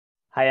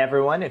Hi,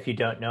 everyone. If you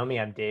don't know me,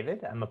 I'm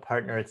David. I'm a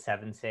partner at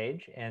Seven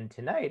Sage, and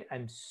tonight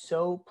I'm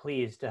so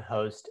pleased to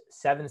host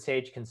Seven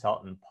Sage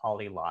consultant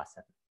Polly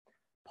Lawson.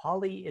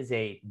 Polly is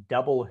a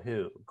double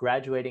who,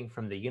 graduating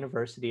from the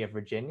University of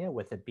Virginia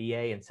with a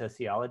BA in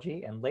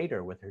sociology and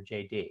later with her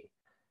JD.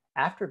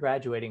 After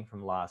graduating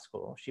from law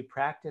school, she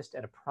practiced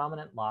at a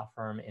prominent law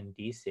firm in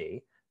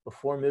DC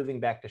before moving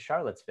back to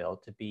Charlottesville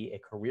to be a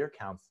career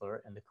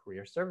counselor in the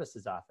Career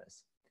Services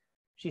Office.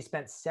 She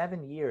spent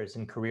 7 years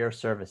in career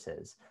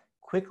services,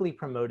 quickly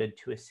promoted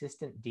to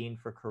Assistant Dean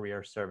for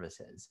Career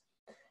Services.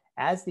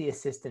 As the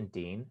Assistant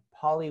Dean,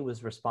 Polly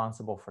was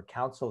responsible for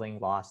counseling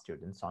law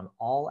students on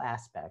all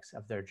aspects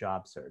of their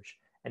job search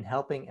and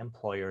helping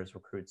employers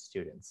recruit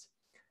students.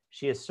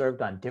 She has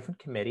served on different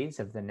committees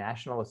of the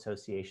National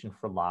Association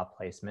for Law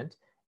Placement,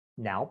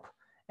 NALP,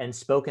 and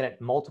spoken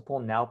at multiple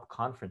NALP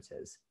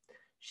conferences.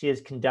 She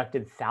has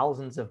conducted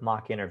thousands of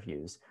mock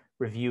interviews,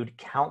 reviewed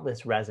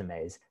countless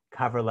resumes,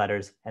 cover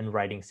letters, and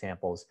writing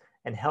samples,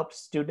 and helped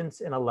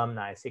students and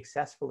alumni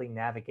successfully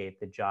navigate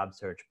the job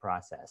search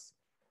process.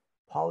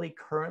 Polly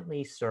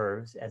currently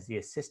serves as the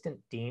Assistant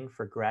Dean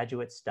for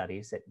Graduate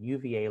Studies at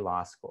UVA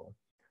Law School.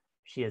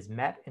 She has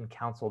met and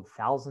counseled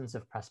thousands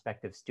of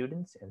prospective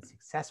students and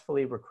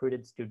successfully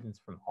recruited students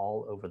from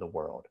all over the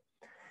world.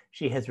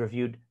 She has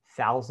reviewed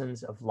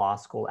thousands of law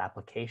school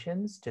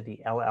applications to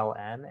the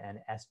LLM and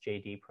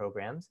SJD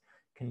programs,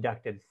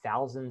 conducted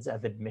thousands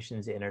of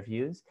admissions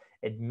interviews,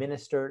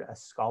 administered a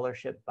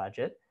scholarship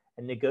budget,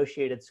 and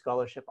negotiated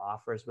scholarship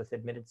offers with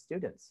admitted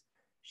students.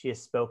 She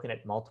has spoken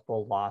at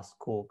multiple law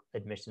school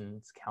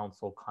admissions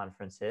council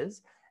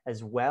conferences,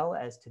 as well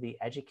as to the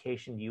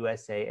Education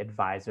USA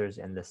advisors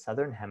in the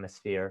Southern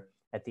Hemisphere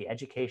at the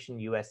Education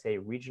USA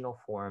Regional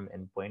Forum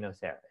in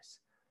Buenos Aires.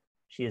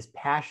 She is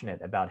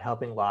passionate about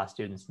helping law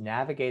students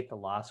navigate the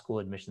law school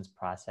admissions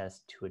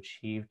process to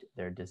achieve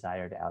their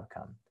desired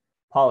outcome.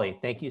 Polly,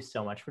 thank you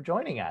so much for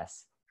joining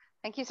us.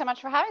 Thank you so much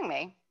for having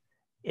me.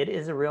 It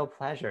is a real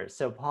pleasure.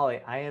 So, Polly,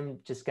 I am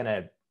just going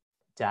to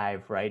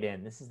dive right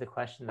in. This is the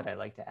question that I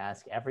like to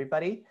ask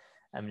everybody.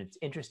 It's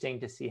interesting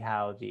to see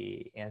how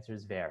the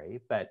answers vary,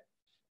 but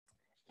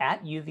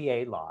at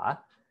UVA Law,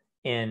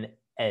 in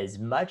as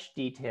much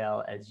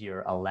detail as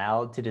you're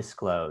allowed to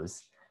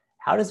disclose,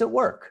 how does it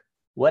work?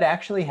 What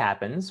actually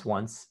happens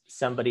once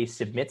somebody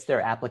submits their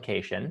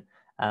application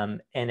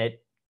and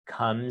it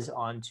comes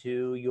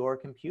onto your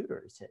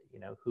computers?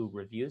 Who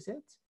reviews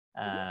it?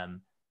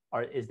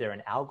 Is there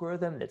an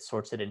algorithm that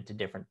sorts it into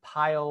different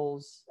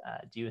piles?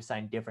 Do you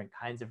assign different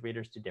kinds of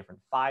readers to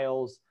different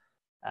files?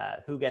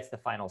 Who gets the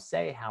final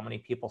say? How many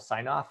people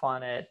sign off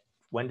on it?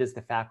 When does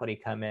the faculty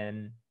come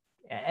in?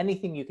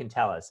 Anything you can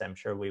tell us, I'm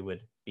sure we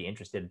would be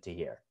interested to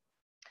hear.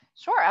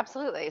 Sure,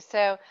 absolutely.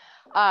 So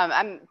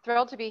I'm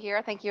thrilled to be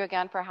here. Thank you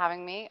again for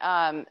having me.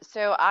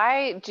 So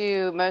I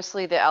do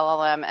mostly the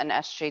LLM and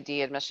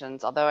SJD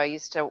admissions, although I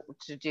used to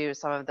do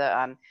some of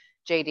the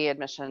JD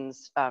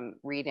admissions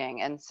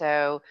reading. And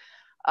so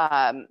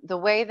the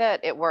way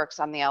that it works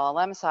on the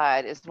LLM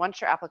side is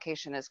once your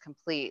application is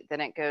complete,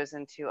 then it goes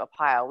into a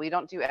pile. We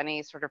don't do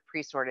any sort of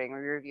pre-sorting. We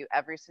review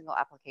every single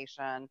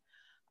application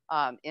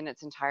in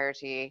its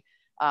entirety.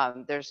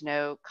 There's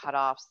no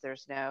cutoffs.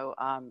 There's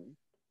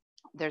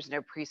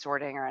no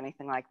pre-sorting or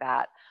anything like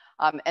that.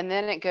 And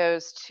then it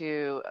goes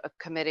to a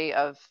committee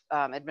of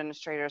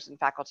administrators and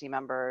faculty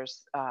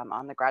members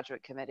on the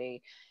graduate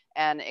committee.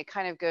 And it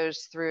kind of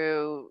goes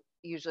through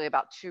usually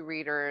about 2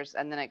 readers,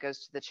 and then it goes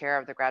to the chair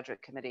of the graduate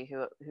committee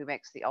who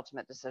makes the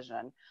ultimate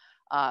decision.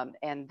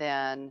 And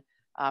then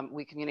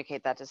we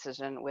communicate that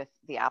decision with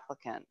the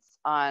applicants.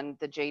 On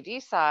the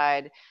JD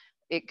side,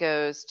 it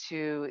goes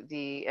to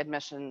the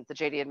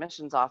JD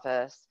admissions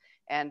office,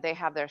 and they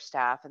have their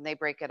staff and they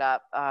break it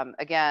up.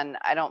 Again,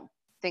 I don't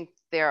think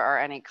there are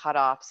any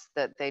cutoffs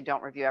that they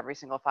don't review every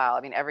single file.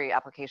 I mean, every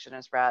application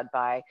is read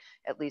by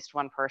at least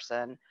one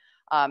person.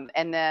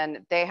 And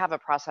then they have a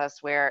process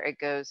where it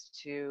goes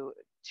to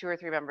 2 or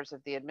 3 members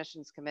of the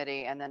admissions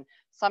committee, and then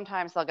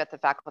sometimes they'll get the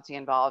faculty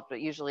involved,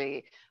 but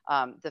usually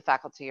the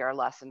faculty are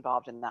less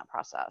involved in that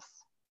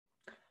process.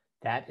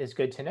 That is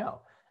good to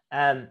know.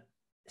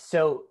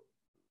 So,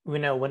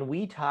 when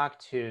we talk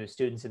to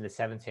students in the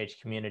Seven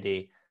Sage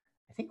community,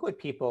 I think what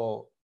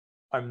people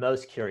are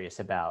most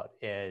curious about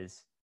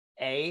is,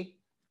 A,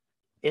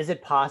 is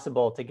it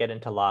possible to get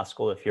into law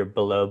school if you're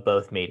below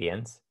both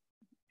medians?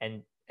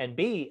 And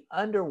B,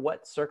 under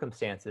what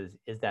circumstances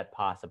is that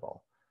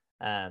possible?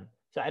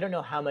 So I don't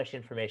know how much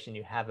information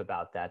you have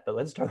about that, but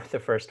let's start with the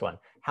first one.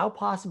 How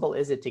possible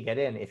is it to get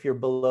in if you're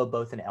below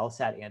both an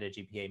LSAT and a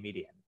GPA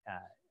median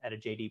at a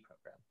JD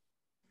program?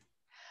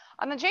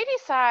 On the JD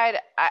side,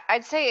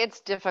 I'd say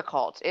it's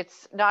difficult.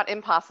 It's not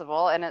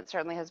impossible, and it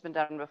certainly has been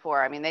done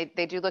before. I mean,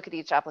 they do look at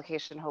each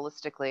application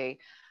holistically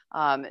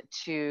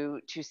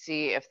to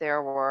see if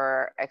there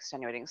were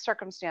extenuating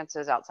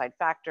circumstances, outside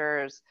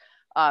factors.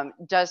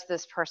 Does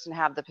this person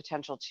have the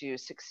potential to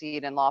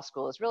succeed in law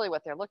school is really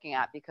what they're looking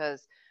at,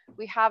 because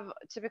we have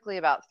typically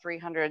about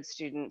 300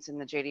 students in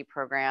the JD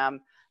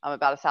program,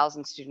 about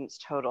 1,000 students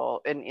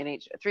total in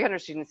each, 300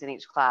 students in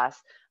each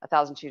class,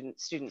 1,000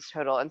 students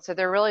total. And so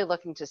they're really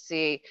looking to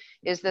see,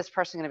 is this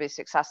person going to be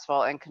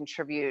successful and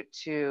contribute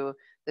to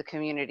the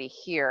community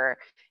here?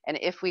 And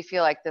if we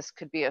feel like this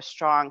could be a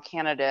strong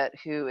candidate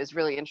who is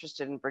really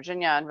interested in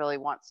Virginia and really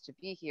wants to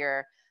be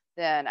here,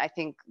 then I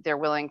think they're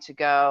willing to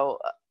go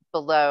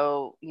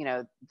below, you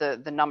know, the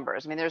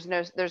numbers. I mean,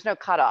 there's no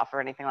cutoff or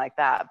anything like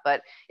that,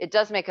 but it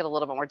does make it a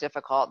little bit more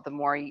difficult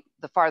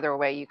the farther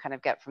away you kind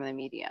of get from the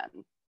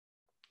median.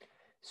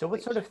 So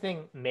what sort of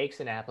thing makes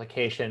an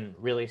application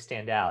really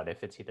stand out?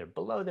 If it's either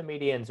below the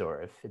medians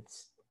or if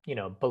it's, you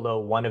know, below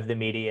one of the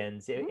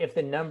medians, if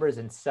the numbers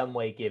in some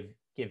way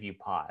give you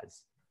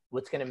pause,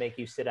 what's going to make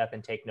you sit up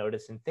and take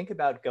notice and think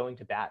about going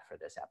to bat for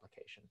this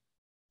application?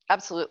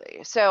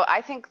 Absolutely. So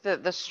I think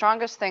the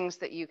strongest things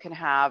that you can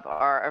have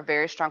are a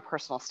very strong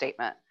personal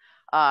statement.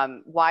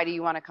 Why do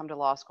you want to come to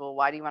law school?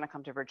 Why do you want to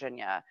come to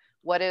Virginia?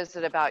 What is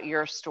it about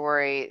your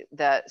story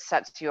that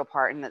sets you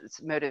apart and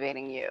that's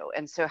motivating you?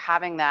 And so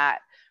having that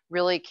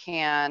really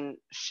can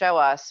show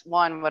us,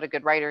 one, what a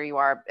good writer you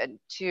are, and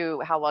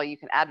two, how well you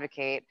can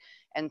advocate,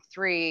 and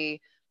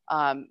three,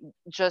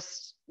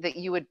 just that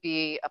you would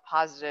be a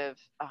positive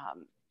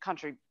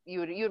you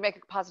would make a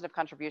positive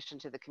contribution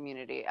to the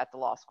community at the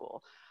law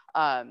school.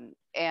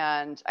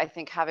 And I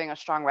think having a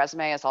strong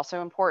resume is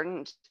also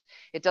important.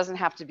 It doesn't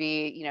have to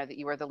be, you know, that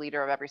you are the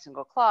leader of every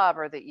single club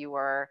or that you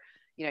are,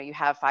 you know, you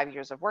have 5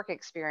 years of work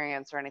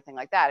experience or anything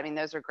like that. I mean,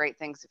 those are great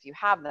things if you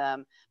have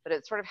them, but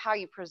it's sort of how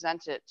you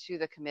present it to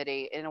the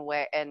committee in a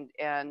way, and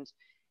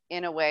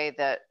in a way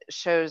that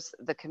shows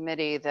the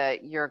committee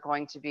that you're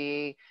going to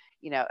be,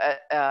 you know,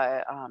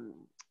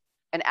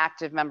 an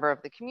active member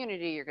of the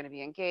community. You're going to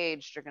be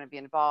engaged, you're going to be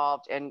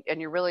involved, and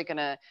you're really going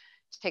to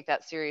take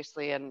that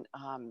seriously and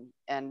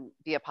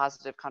be a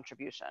positive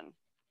contribution.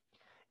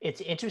 It's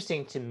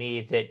interesting to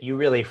me that you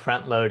really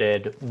front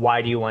loaded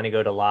why do you want to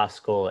go to law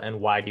school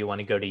and why do you want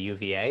to go to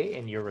UVA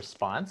in your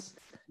response,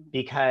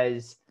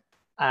 because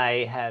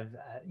I have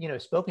you know,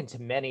 spoken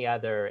to many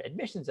other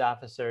admissions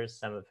officers,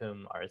 some of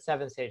whom are at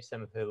 7th stage,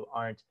 some of who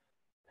aren't,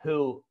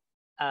 who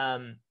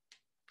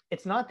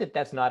it's not that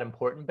that's not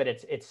important, but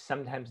it's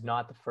sometimes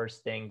not the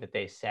first thing that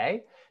they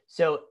say.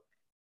 So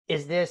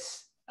is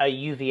this a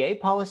UVA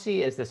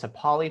policy? Is this a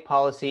poly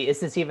policy?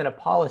 Is this even a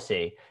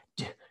policy?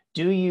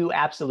 Do you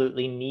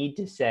absolutely need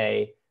to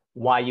say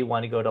why you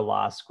want to go to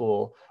law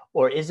school?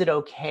 Or is it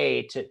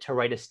okay to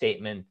write a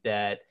statement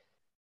that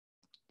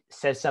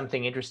says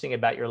something interesting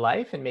about your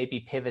life and maybe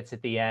pivots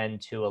at the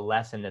end to a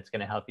lesson that's going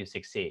to help you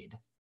succeed?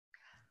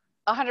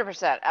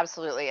 100%,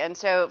 absolutely. And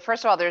so,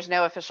 first of all, there's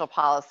no official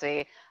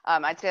policy.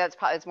 I'd say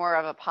it's more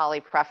of a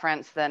poly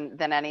preference than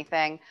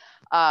anything.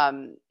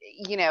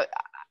 You know,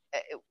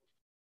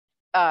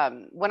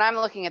 when I'm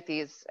looking at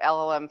these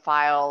LLM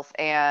files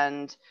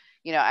and,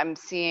 you know, I'm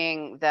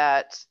seeing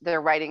that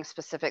they're writing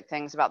specific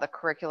things about the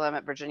curriculum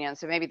at Virginia, and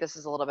so maybe this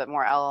is a little bit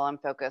more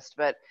LLM focused,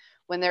 but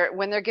when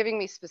they're giving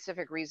me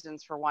specific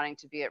reasons for wanting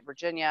to be at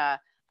Virginia,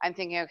 I'm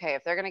thinking, okay,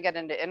 if they're going to get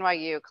into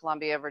NYU,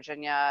 Columbia,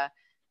 Virginia,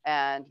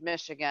 and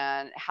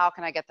Michigan, how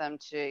can I get them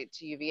to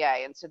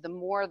UVA? And so the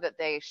more that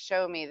they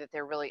show me that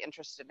they're really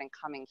interested in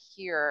coming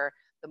here,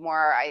 the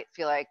more I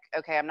feel like,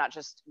 okay, I'm not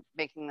just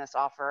making this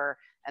offer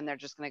and they're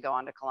just going to go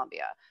on to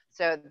Columbia.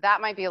 So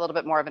that might be a little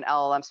bit more of an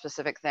LLM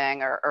specific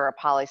thing or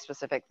a poly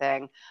specific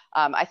thing.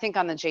 I think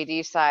on the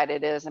JD side,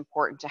 it is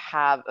important to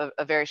have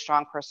a very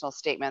strong personal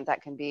statement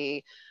that can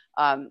be,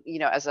 you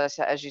know,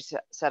 as you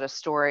said, a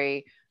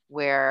story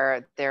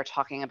where they're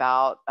talking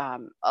about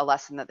a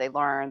lesson that they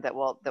learned that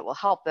will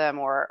help them,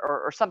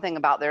 or something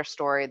about their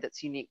story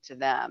that's unique to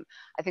them.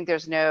 I think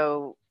there's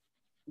no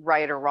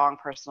right or wrong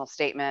personal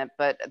statement,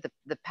 but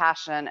the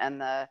passion and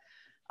the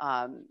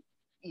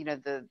you know,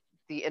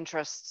 the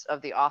interests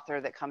of the author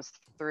that comes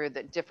through,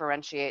 that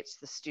differentiates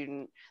the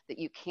student, that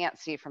you can't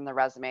see from the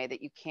resume,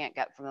 that you can't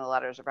get from the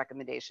letters of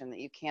recommendation, that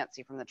you can't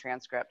see from the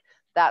transcript.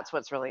 That's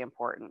what's really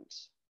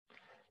important.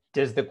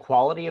 Does the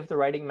quality of the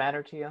writing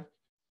matter to you?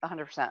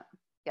 100%.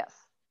 Yes.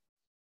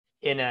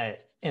 In a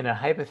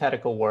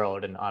hypothetical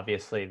world, and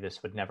obviously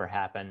this would never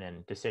happen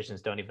and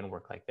decisions don't even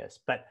work like this,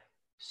 but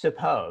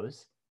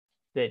suppose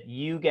that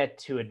you get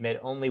to admit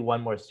only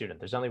one more student.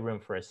 There's only room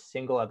for a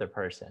single other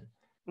person.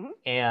 Mm-hmm.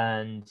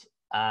 And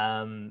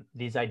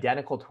these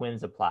identical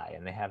twins apply,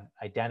 and they have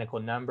identical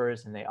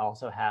numbers, and they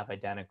also have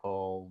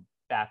identical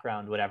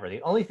background, whatever.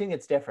 The only thing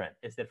that's different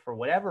is that for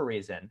whatever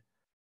reason,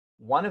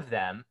 one of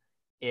them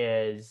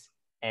is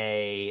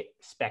a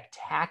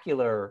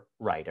spectacular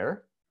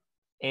writer,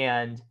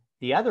 and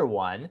the other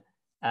one,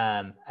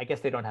 I guess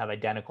they don't have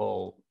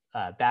identical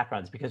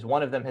backgrounds, because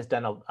one of them has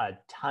done a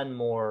ton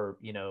more,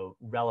 you know,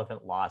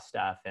 relevant law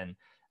stuff, and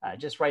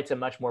just writes a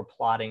much more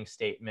plotting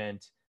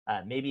statement,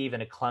 maybe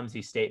even a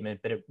clumsy statement,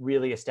 but it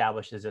really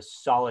establishes a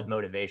solid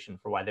motivation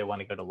for why they want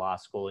to go to law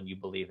school, and you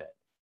believe it.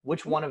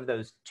 Which one of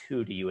those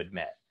two do you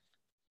admit?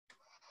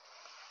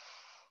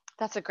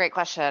 That's a great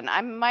question.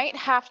 I might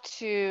have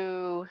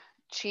to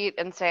cheat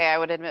and say I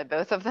would admit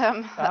both of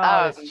them. Oh,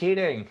 that's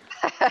cheating.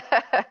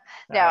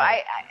 No, All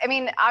right. I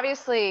mean,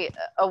 obviously,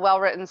 a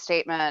well-written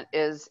statement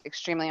is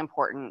extremely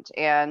important,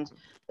 and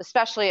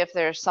especially if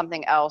there's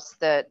something else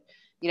that,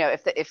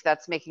 if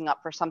that's making up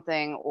for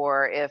something,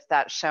 or if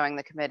that's showing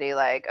the committee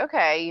like,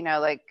 okay,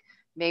 like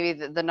maybe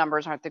the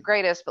numbers aren't the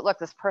greatest, but look,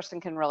 this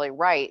person can really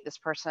write. This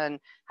person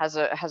has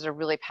a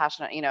really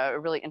passionate, a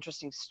really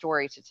interesting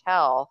story to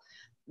tell.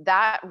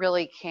 That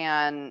really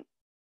can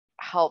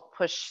help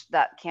push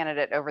that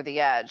candidate over the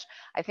edge.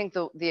 I think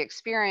the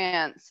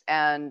experience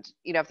and,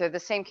 if they're the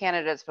same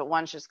candidates, but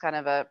one's just kind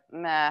of a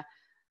meh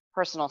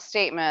personal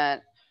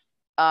statement,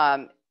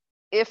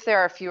 if there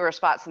are fewer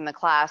spots in the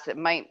class,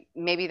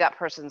 maybe that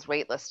person's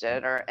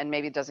waitlisted and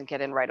maybe doesn't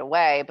get in right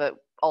away, but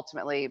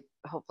ultimately,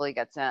 hopefully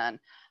gets in.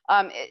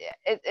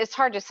 It's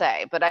hard to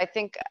say, but I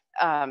think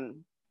I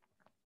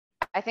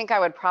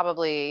would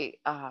probably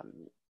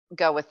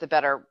go with the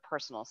better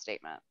personal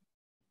statement.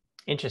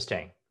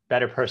 Interesting.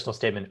 Better personal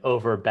statement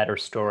over better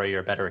story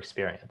or better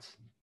experience.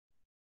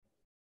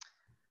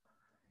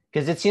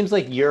 Because it seems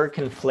like you're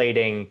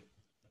conflating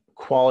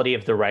quality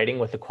of the writing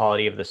with the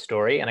quality of the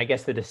story. And I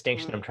guess the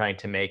distinction I'm trying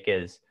to make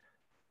is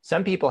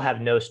some people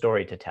have no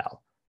story to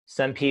tell.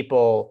 Some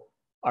people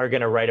are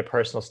going to write a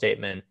personal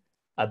statement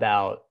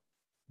about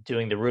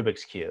doing the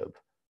Rubik's Cube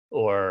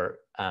or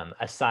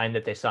a sign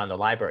that they saw in the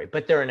library,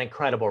 but they're an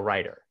incredible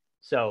writer.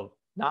 So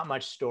not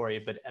much story,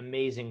 but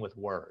amazing with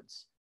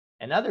words.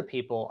 And other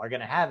people are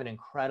going to have an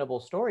incredible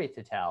story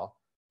to tell,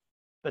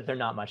 but they're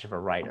not much of a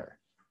writer.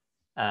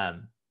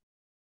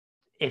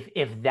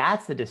 If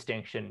that's the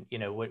distinction,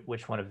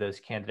 which one of those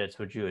candidates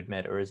would you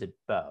admit, or is it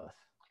both?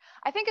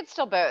 I think it's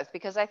still both,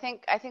 because I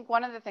think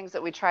one of the things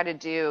that we try to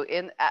do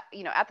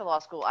at the law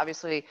school,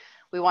 obviously,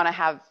 we want to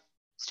have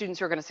students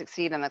who are going to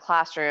succeed in the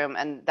classroom,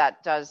 and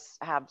that does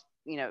have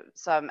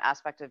some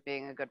aspect of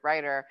being a good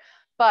writer.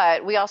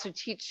 But we also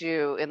teach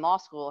you in law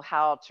school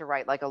how to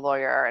write like a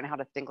lawyer and how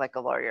to think like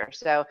a lawyer.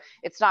 So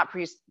it's not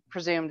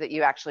presumed that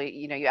you actually,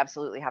 you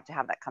absolutely have to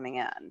have that coming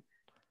in.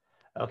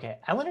 Okay,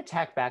 I want to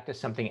tack back to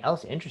something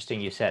else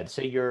interesting you said.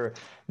 So you're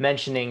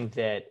mentioning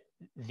that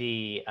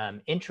the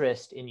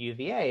interest in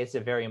UVA is a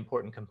very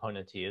important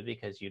component to you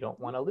because you don't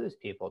want to lose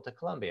people to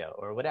Columbia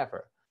or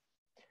whatever.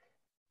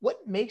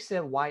 What makes a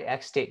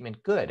YX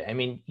statement good? I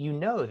mean,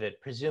 that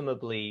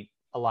presumably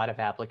a lot of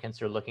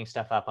applicants are looking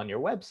stuff up on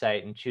your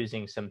website and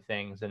choosing some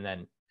things and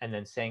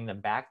then saying them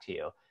back to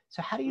you.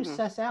 So how do you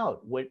suss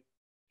out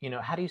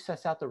how do you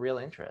suss out the real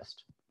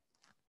interest?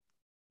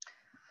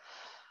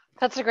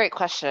 That's a great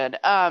question.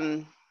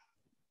 On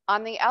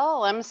the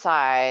LLM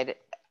side,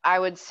 I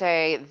would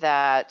say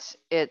that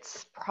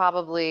it's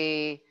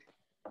probably,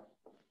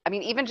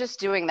 even just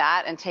doing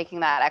that and taking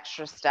that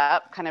extra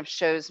step kind of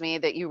shows me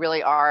that you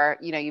really are,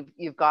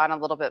 you've gone a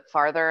little bit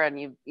farther, and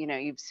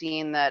you've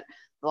seen that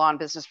the law and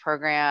business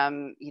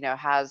program,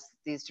 has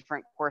these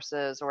different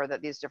courses, or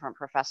that these different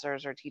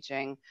professors are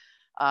teaching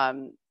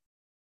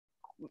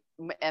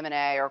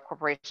M&A or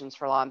corporations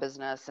for law and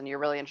business, and you're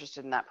really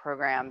interested in that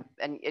program,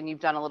 and you've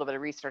done a little bit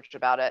of research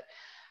about it.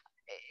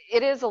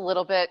 It is a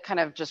little bit kind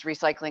of just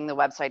recycling the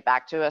website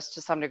back to us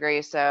to some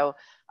degree. So,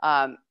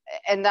 and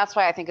that's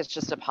why I think it's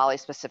just a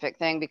poly-specific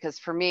thing, because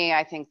for me,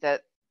 I think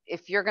that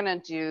if you're going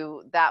to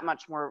do that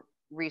much more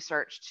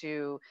research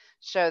to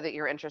show that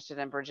you're interested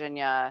in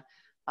Virginia,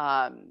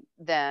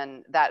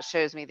 then that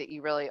shows me that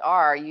you really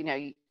are,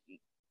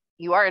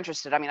 you are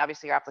interested.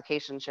 Obviously your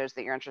application shows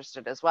that you're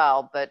interested as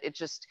well, but it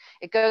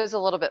goes a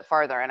little bit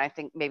farther, and I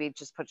think maybe it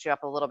just puts you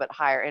up a little bit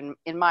higher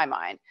in my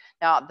mind.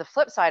 Now, the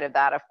flip side of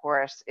that, of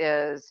course,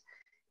 is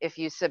if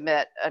you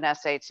submit an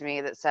essay to me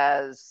that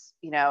says,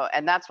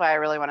 and that's why I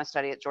really want to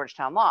study at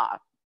Georgetown Law.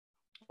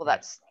 Well,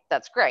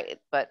 that's great,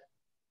 but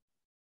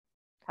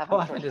how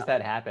often does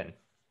that happen?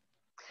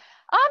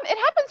 It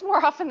happens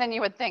more often than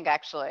you would think,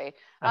 actually.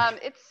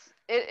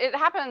 It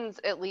happens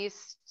at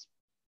least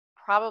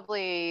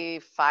probably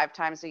 5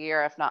 times a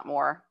year, if not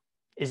more.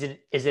 Is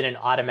it an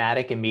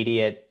automatic,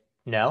 immediate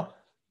no?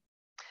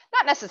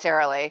 Not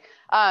necessarily.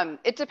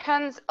 It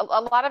depends. A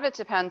lot of it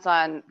depends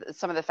on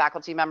some of the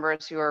faculty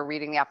members who are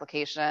reading the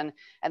application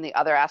and the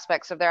other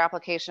aspects of their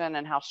application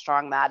and how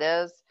strong that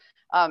is.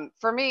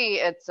 For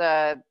me, it's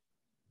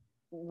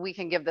we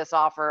can give this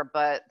offer,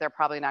 but they're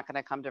probably not going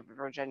to come to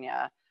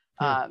Virginia.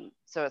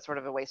 So it's sort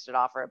of a wasted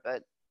offer,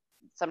 but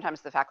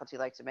sometimes the faculty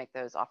like to make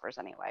those offers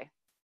anyway.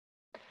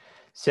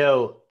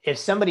 So if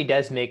somebody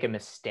does make a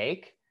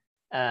mistake,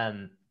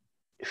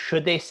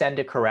 should they send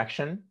a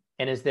correction?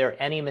 And is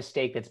there any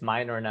mistake that's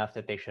minor enough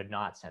that they should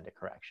not send a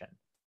correction?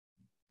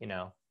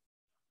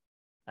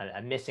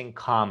 A missing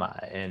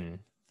comma in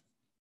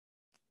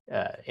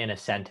a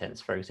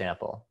sentence, for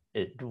example.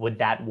 Would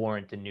that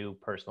warrant a new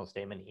personal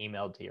statement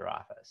emailed to your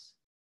office?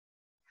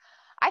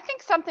 I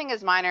think something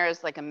as minor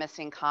as like a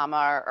missing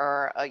comma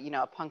or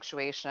a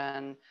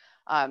punctuation.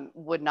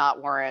 would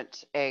not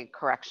warrant a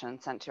correction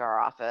sent to our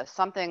office.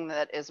 Something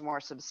that is more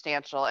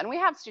substantial, and we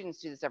have students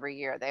do this every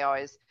year. They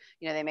always,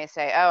 they may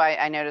say, oh,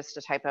 I noticed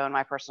a typo in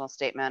my personal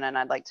statement and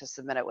I'd like to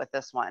submit it with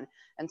this one.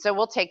 And so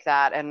we'll take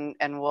that and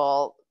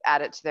we'll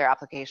add it to their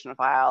application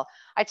file.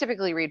 I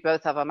typically read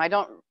both of them. I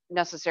don't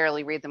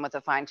necessarily read them with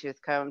a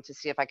fine-tooth comb to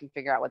see if I can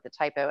figure out what the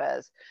typo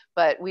is,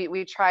 but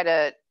we try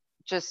to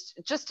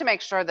just to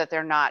make sure that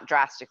they're not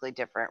drastically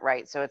different,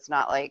 right? So it's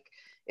not like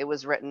it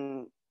was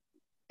written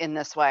in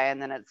this way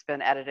and then it's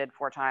been edited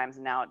 4 times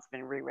and now it's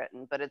been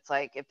rewritten. But it's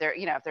like if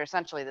they're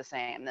essentially the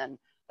same, then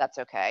that's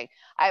okay.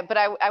 But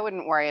I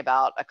wouldn't worry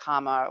about a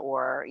comma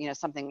or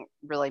something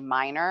really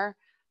minor,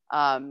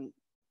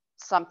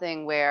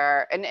 something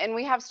where and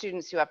we have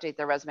students who update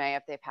their resume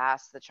if they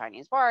pass the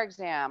Chinese bar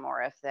exam,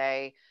 or if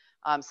they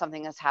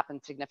something has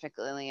happened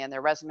significantly and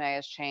their resume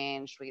has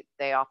changed.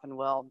 They often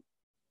will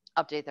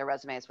update their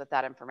resumes with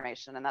that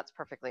information, and that's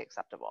perfectly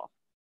acceptable.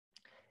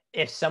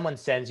 If someone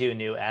sends you a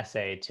new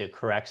essay to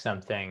correct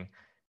something,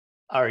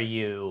 are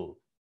you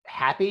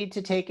happy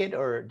to take it,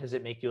 or does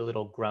it make you a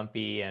little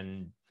grumpy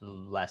and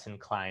less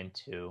inclined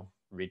to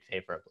read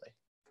favorably?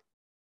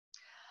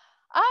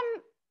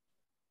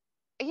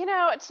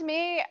 To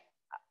me,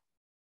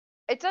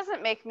 it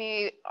doesn't make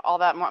me all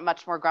that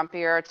much more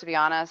grumpier, to be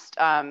honest.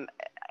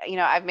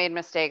 I've made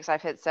mistakes.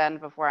 I've hit send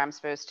before I'm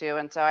supposed to,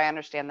 and so I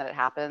understand that it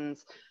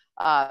happens.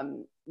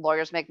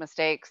 Lawyers make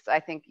mistakes. I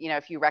think,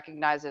 if you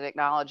recognize it,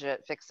 acknowledge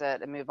it, fix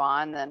it, and move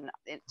on, then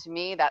to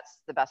me, that's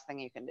the best thing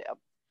you can do.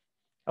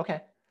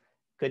 Okay,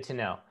 good to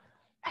know.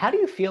 How do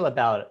you feel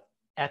about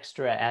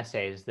extra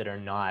essays that are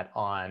not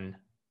on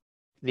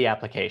the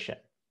application?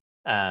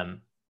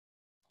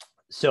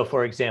 So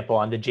for example,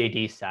 on the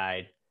JD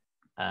side,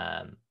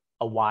 a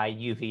why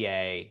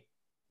UVA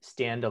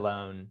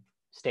standalone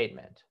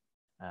statement.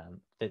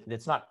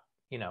 That's not,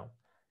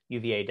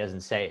 UVA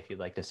doesn't say if you'd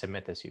like to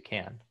submit this, you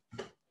can.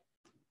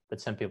 But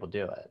some people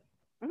do it.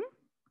 Mm-hmm.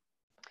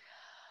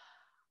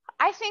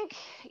 I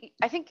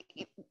think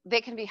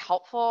they can be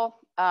helpful.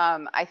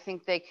 I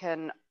think they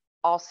can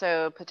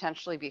also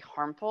potentially be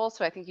harmful.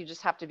 So I think you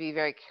just have to be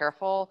very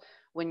careful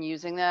when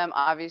using them.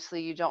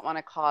 Obviously, you don't want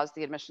to cause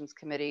the admissions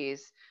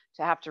committees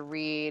to have to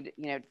read,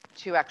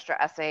 2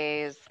 extra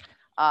essays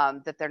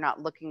that they're not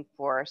looking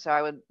for. So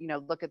I would,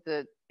 look at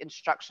the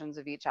instructions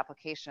of each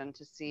application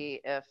to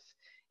see if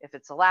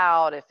it's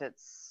allowed, if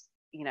it's,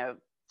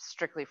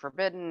 strictly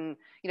forbidden.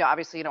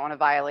 Obviously you don't want to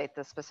violate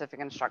the specific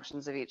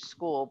instructions of each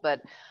school,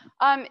 but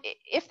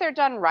if they're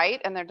done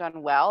right and they're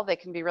done well, they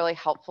can be really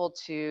helpful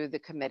to the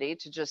committee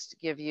to just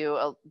give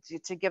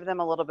them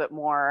a little bit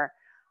more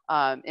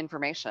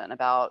information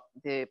about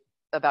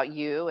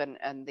you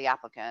and the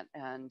applicant,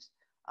 and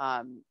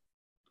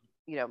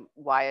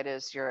why it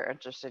is you're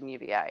interested in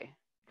UVA.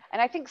 And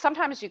I think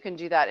sometimes you can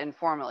do that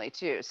informally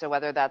too. So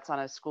whether that's on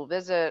a school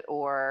visit,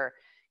 or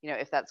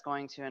if that's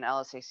going to an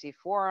LSAC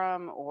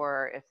forum,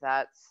 or if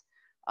that's,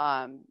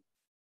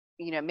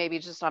 maybe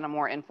just on a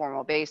more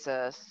informal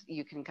basis,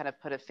 you can kind of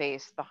put a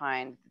face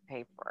behind the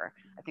paper.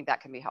 I think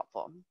that can be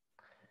helpful.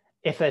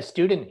 If a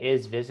student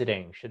is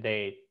visiting, should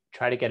they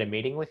try to get a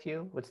meeting with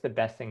you? What's the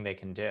best thing they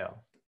can do?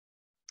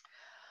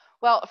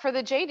 Well, for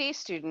the JD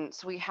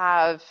students, we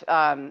have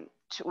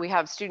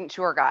student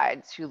tour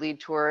guides who lead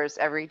tours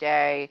every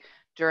day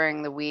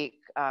during the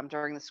week,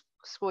 during the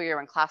school year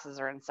when classes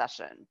are in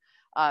session.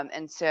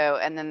 And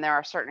then there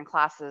are certain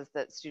classes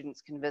that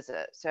students can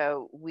visit.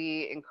 So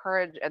we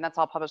encourage, and that's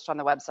all published on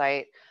the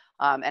website,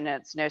 and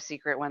it's no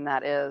secret when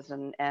that is,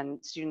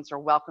 and students are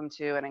welcome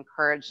to and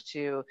encouraged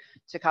to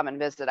come and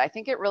visit. I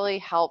think it really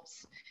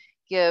helps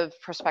give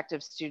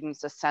prospective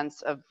students a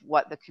sense of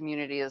what the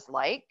community is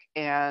like,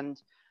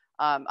 and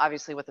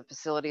obviously what the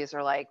facilities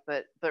are like,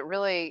 but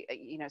really,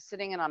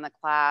 sitting in on the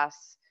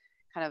class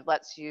kind of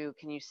lets you,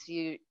 can you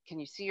see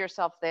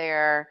yourself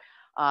there?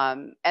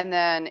 And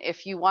then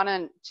if you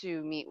wanted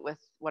to meet with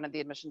one of the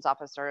admissions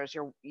officers,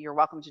 you're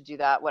welcome to do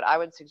that. What I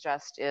would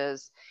suggest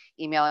is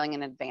emailing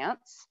in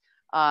advance.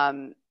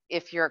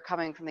 If you're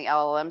coming from the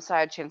LLM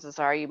side, chances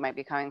are you might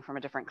be coming from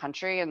a different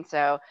country. And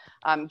so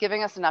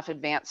giving us enough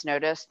advance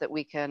notice that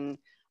we can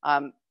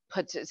so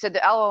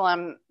the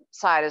LLM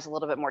side is a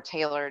little bit more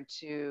tailored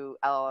to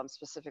LLM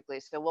specifically.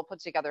 So we'll put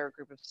together a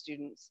group of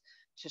students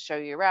to show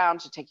you around,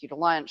 to take you to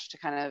lunch, to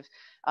kind of,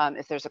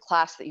 if there's a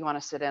class that you want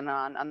to sit in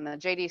on the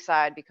JD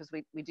side, because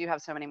we do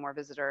have so many more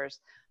visitors,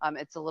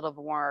 it's a little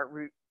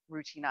more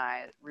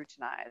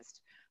routinized.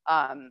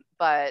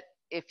 But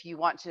if you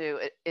want to,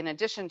 in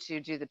addition to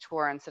do the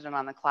tour and sit in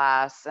on the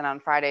class, and on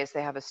Fridays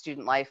they have a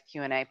student life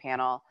Q&A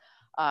panel,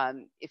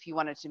 if you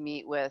wanted to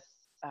meet with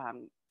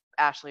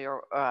Ashley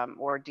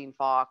or Dean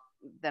Falk,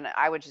 then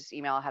I would just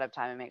email ahead of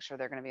time and make sure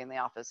they're going to be in the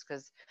office,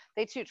 because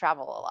they too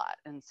travel a lot.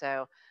 And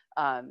so,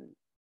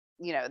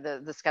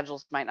 the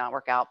schedules might not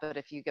work out, but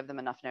if you give them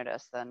enough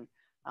notice, then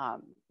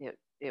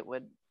it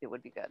would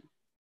be good.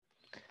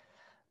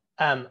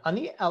 On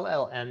the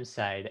LLM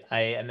side, I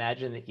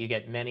imagine that you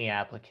get many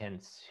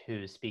applicants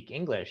who speak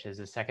English as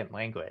a second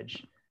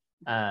language.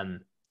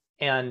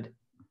 And,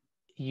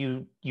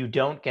 you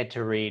don't get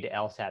to read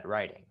LSAT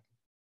writing.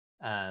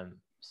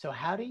 So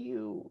how do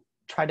you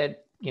try to,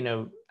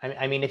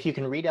 I mean, if you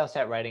can read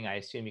LSAT writing, I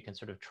assume you can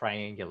sort of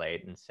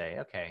triangulate and say,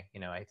 okay,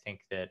 I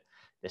think that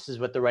this is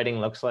what the writing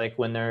looks like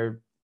when they're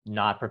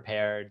not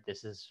prepared.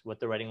 This is what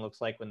the writing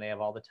looks like when they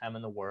have all the time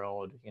in the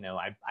world.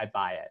 I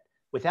buy it.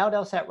 Without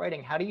LSAT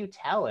writing, how do you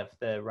tell if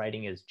the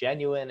writing is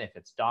genuine, if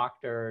it's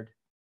doctored,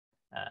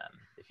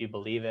 if you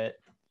believe it?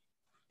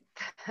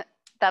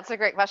 That's a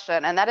great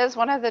question. And that is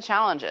one of the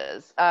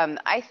challenges.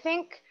 I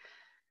think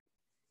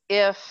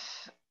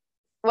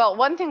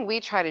one thing we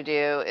try to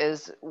do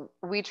is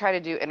we try to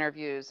do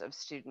interviews of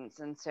students.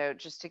 And so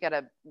just to get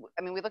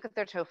we look at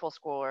their TOEFL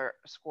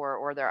score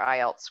or their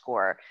IELTS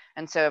score.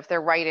 And so if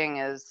their writing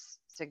is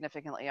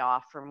significantly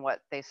off from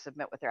what they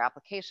submit with their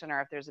application,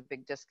 or if there's a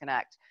big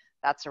disconnect,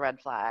 that's a red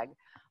flag.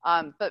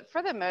 But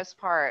for the most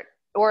part,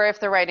 or if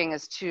the writing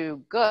is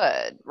too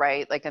good,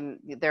 right? Like, and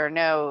there are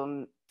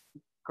no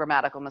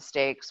grammatical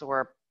mistakes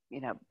or,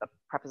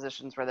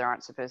 prepositions where there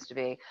aren't supposed to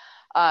be,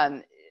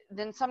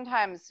 then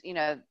sometimes,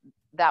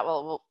 that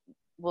we'll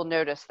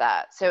notice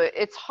that. So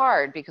it's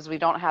hard because we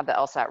don't have the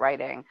LSAT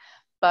writing,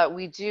 but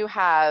we do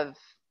have,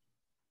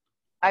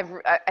 I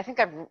think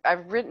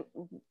I've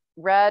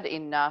read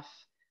enough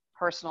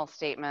personal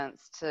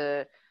statements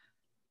to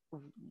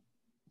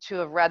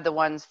have read the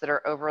ones that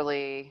are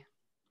overly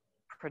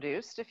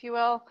produced, if you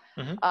will.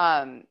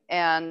 Mm-hmm.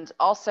 And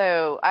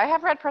also I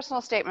have read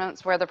personal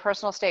statements where the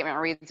personal statement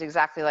reads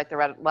exactly like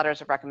the letters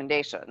of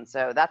recommendation.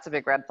 So that's a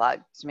big red flag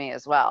to me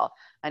as well.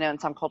 I know in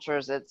some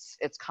cultures it's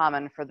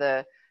common for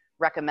the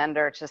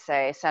recommender to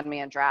say, send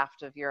me a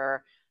draft of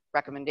your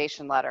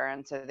recommendation letter.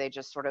 And so they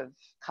just sort of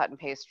cut and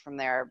paste from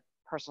their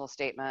personal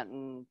statement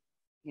and,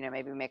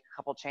 maybe make a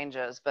couple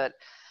changes, but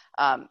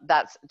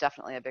that's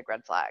definitely a big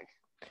red flag.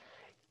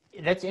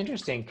 That's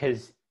interesting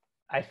because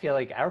I feel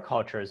like our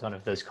culture is one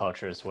of those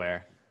cultures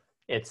where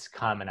it's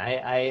common.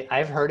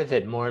 I've heard of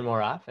it more and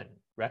more often.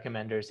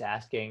 Recommenders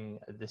asking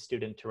the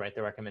student to write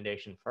the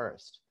recommendation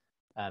first.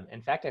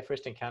 In fact, I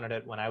first encountered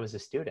it when I was a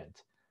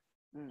student.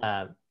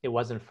 It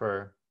wasn't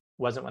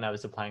when I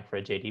was applying for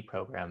a JD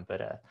program, but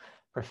a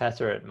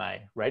professor at my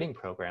writing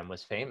program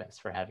was famous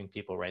for having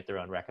people write their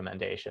own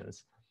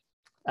recommendations.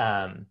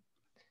 And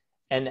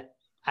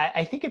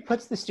I think it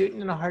puts the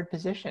student in a hard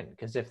position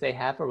because if they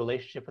have a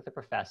relationship with a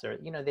professor,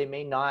 they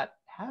may not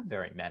have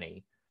very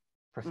many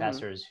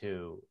professors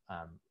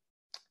mm-hmm.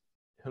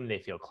 Whom they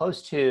feel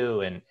close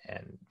to and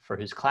for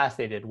whose class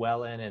they did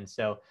well in. And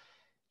so,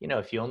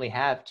 if you only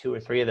have 2 or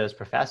 3 of those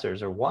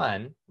professors or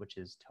one, which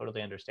is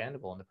totally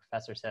understandable, and the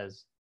professor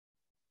says,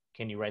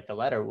 can you write the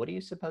letter? What are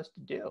you supposed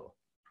to do?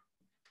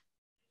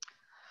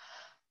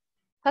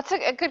 That's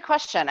a good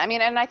question. I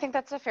mean, and I think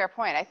that's a fair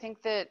point. I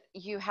think that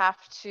you have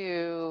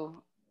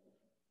to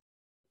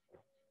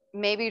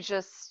maybe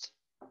just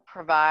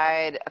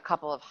provide a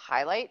couple of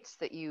highlights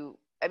that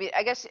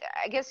I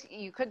guess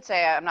you could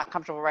say I'm not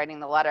comfortable writing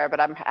the letter, but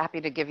I'm happy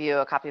to give you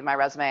a copy of my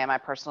resume and my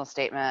personal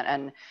statement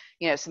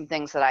and, some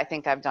things that I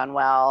think I've done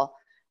well.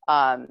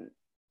 And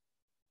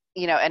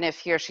if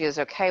he or she is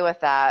okay with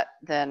that,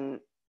 then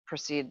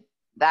proceed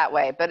that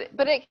way. But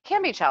it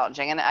can be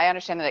challenging. And I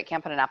understand that it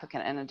can put an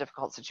applicant in a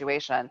difficult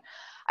situation.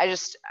 I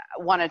just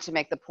wanted to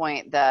make the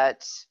point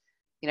that,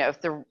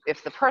 if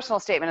the personal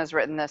statement is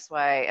written this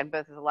way and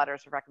both of the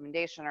letters of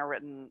recommendation are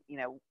written,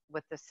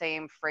 with the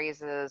same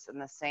phrases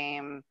and the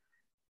same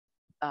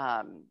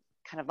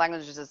kind of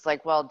languages, it's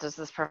like, well, does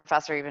this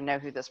professor even know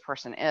who this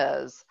person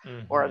is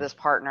mm-hmm. or this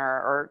partner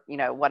or,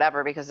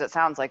 whatever, because it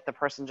sounds like the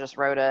person just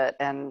wrote it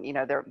and,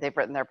 they've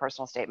written their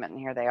personal statement and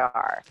here they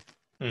are.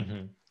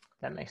 Mm-hmm.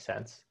 That makes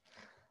sense.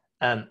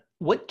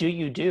 What do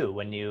you do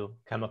when you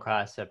come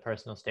across a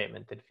personal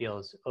statement that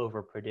feels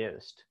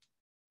overproduced?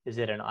 Is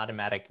it an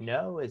automatic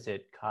no? Is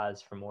it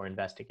cause for more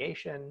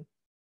investigation?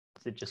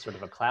 Is it just sort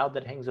of a cloud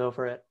that hangs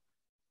over it?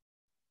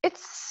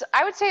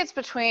 I would say it's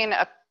between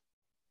a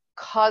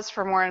cause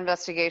for more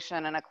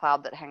investigation and a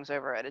cloud that hangs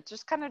over it. It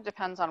just kind of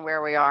depends on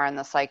where we are in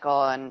the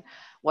cycle and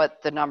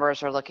what the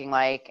numbers are looking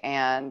like.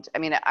 And I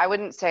mean, I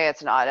wouldn't say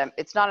it's not an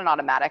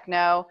automatic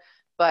no,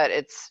 but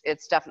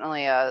it's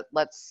definitely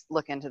let's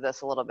look into this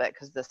a little bit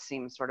because this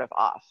seems sort of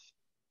off.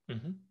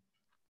 Mm-hmm.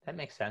 That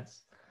makes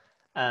sense.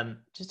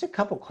 Just a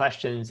couple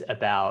questions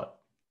about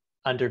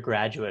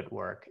undergraduate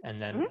work,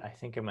 and then mm-hmm. I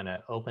think I'm going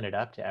to open it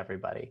up to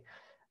everybody.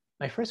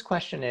 My first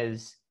question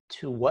is,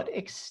 to what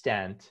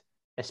extent,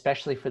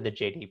 especially for the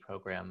JD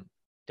program,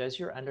 does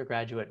your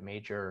undergraduate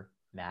major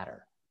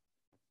matter?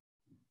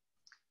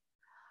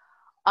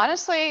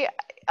 Honestly,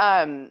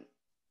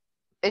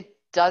 it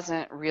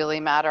doesn't really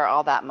matter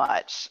all that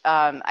much.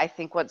 I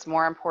think what's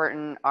more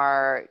important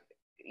are,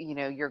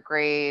 your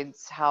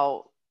grades,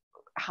 how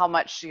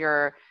much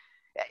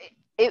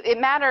it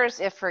matters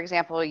if, for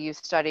example, you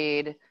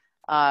studied,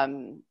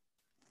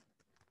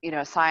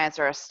 science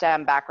or a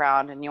STEM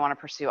background and you want to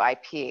pursue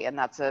IP, and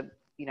that's a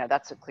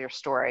clear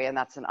story and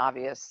that's an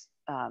obvious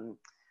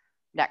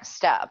next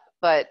step.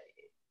 But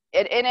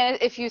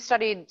if you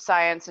studied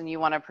science and you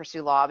want to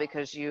pursue law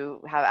because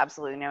you have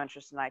absolutely no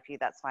interest in IP,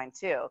 that's fine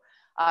too.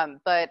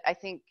 But I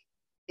think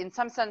in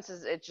some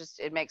senses,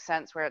 it makes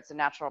sense where it's a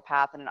natural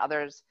path, and in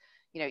others,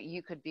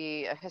 you could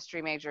be a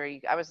history major.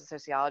 I was a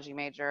sociology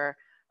major.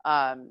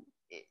 Some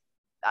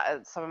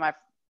of my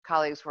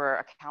colleagues were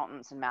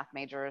accountants and math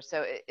majors.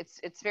 So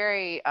it's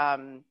very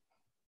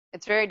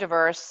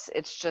diverse.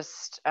 It's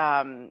just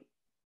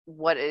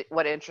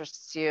what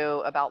interests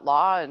you about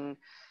law, and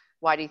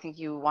why do you think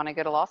you want to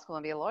go to law school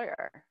and be a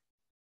lawyer?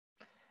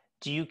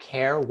 Do you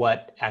care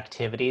what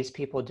activities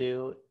people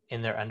do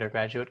in their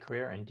undergraduate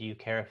career? And do you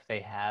care if they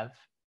have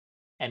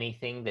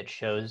anything that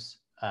shows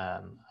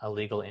a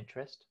legal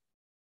interest?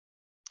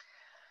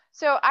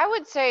 So I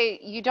would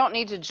say you don't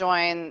need to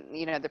join,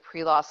 the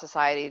pre-law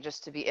society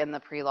just to be in the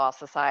pre-law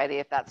society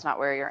if that's not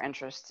where your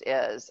interest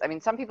is. I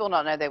mean, some people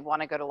don't know they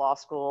want to go to law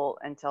school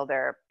until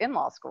they're in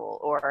law school,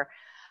 or,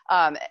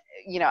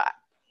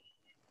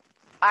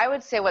 I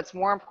would say what's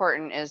more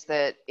important is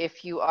that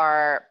if you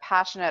are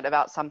passionate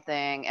about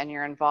something and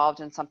you're involved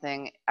in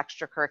something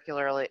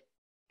extracurricularly,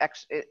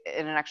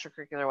 in an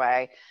extracurricular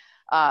way,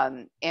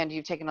 and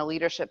you've taken a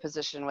leadership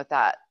position with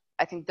that,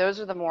 I think those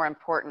are the more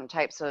important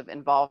types of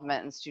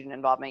involvement and student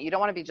involvement. You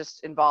don't want to be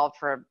just involved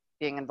for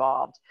being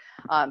involved,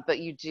 but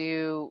you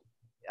do,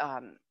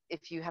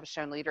 if you have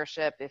shown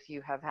leadership, if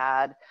you have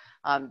had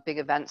big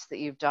events that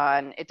you've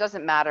done, it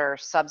doesn't matter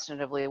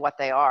substantively what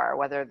they are,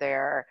 whether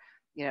they're,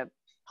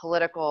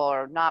 political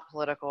or not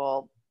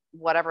political,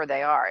 whatever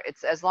they are.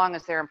 It's as long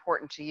as they're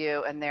important to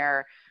you and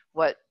they're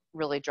what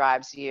really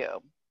drives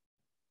you.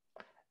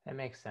 That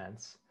makes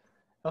sense.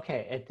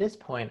 Okay, at this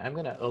point, I'm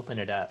going to open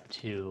it up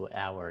to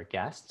our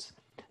guests.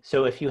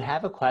 So if you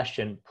have a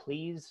question,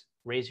 please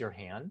raise your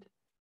hand.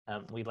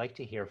 We'd like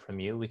to hear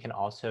from you. We can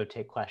also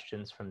take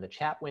questions from the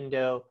chat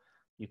window.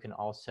 You can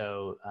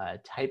also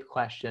type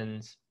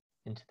questions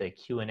into the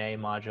Q&A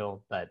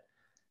module, but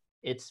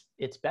it's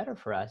better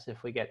for us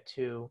if we get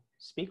to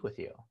speak with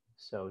you.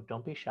 So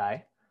don't be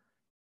shy.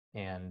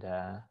 And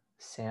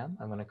Sam,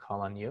 I'm going to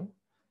call on you,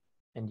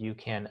 and you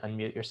can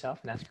unmute yourself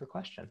and ask your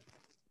question.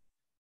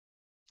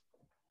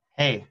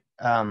 Hey,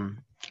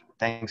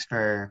 thanks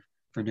for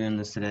doing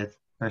this today,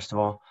 first of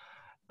all.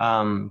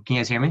 Can you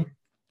guys hear me?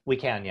 We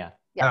can, yeah.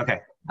 Yeah. Okay.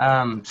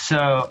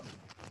 So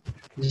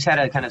just had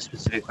a kind of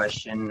specific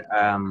question.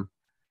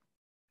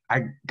 I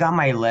got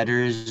my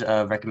letters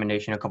of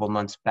recommendation a couple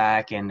months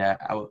back, and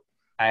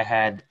I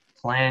had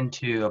planned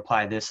to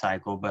apply this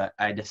cycle, but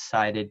I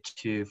decided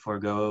to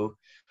forego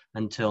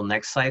until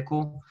next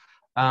cycle.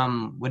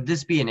 Would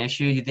this be an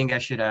issue? You think I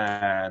should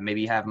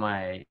maybe have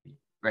my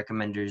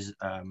recommenders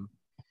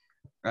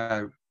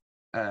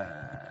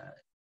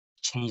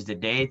change the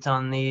dates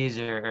on these,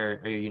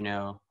 or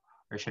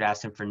should I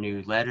ask them for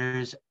new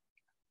letters?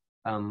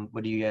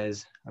 What do you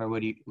guys, or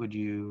would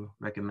you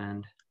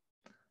recommend?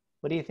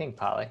 What do you think,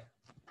 Polly?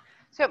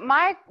 So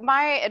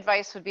my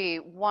advice would be,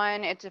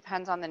 one, it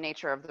depends on the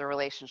nature of the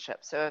relationship.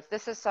 So if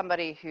this is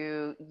somebody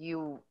who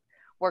you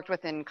worked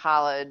with in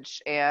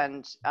college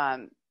and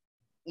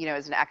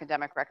is an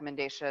academic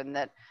recommendation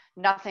that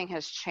nothing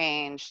has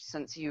changed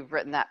since you've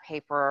written that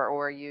paper,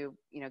 or you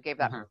gave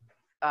that,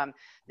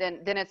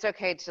 then it's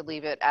okay to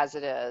leave it as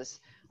it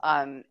is,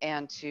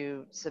 and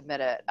to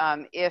submit it.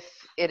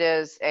 If it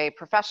is a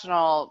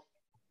professional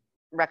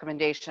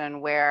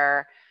recommendation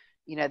where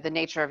the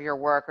nature of your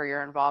work or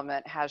your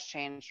involvement has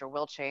changed or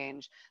will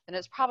change, then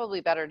it's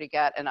probably better to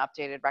get an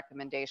updated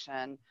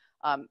recommendation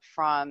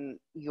from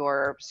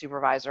your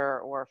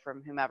supervisor or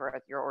from whomever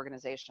at your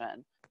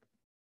organization.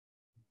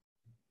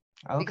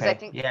 Okay. Because I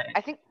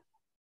think,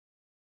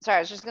 sorry, I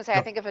was just gonna say,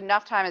 I think if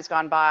enough time has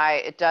gone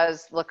by, it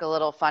does look a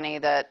little funny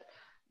that,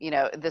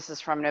 this is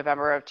from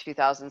November of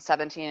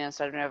 2017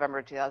 instead of November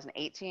of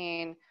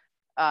 2018,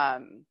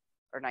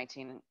 or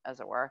 19 as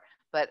it were.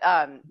 But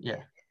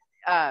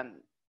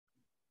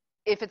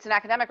if it's an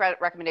academic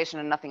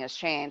recommendation and nothing has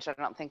changed, I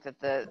don't think that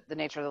the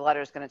nature of the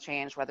letter is going to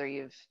change whether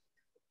you've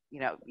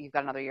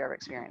got another year of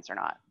experience or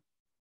not.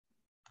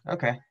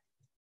 Okay.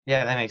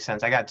 Yeah, that makes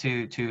sense. I got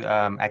two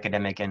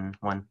academic and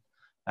one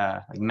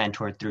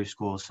mentored through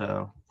school,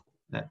 so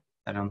that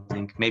I don't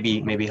think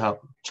maybe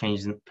help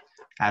change and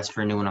ask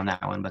for a new one on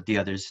that one, but the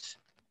others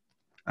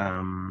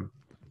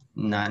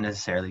not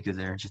necessarily, because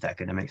they're just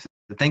academics.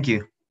 But thank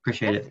you.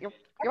 Appreciate it. You're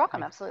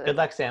welcome. Absolutely. Good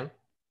luck, Sam.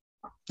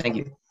 Thank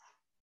you.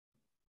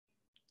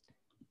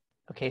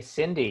 Okay,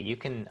 Cindy, you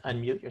can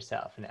unmute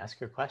yourself and ask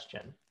your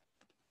question.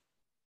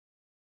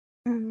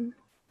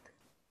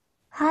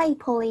 Hi,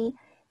 Polly.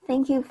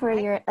 Thank you for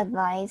your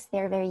advice.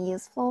 They're very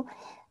useful.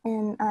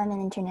 And I'm an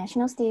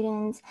international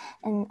student.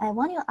 And I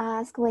want to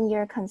ask, when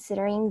you're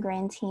considering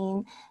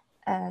granting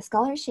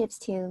scholarships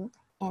to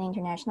an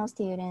international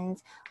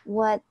student,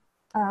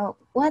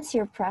 what's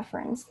your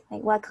preference?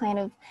 Like, what kind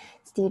of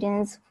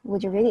students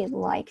would you really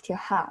like to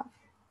have?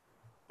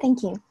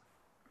 Thank you.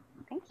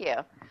 Thank you.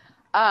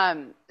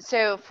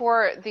 So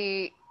for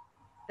the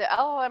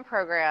LLM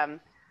program,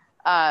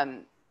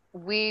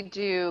 We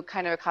do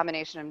kind of a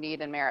combination of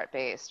need and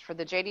merit-based. For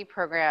the JD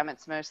program,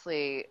 it's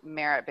mostly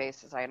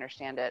merit-based, as I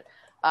understand it.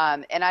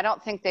 And I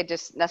don't think they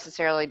just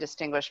necessarily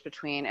distinguish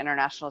between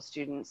international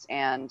students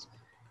and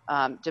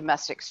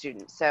domestic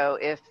students. So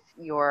if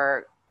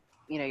your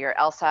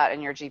LSAT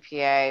and your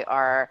GPA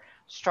are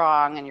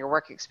strong and your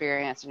work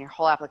experience and your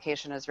whole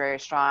application is very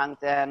strong,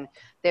 then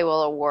they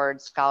will award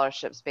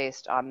scholarships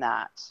based on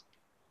that.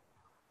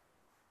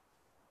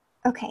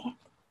 Okay,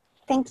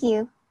 thank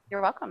you.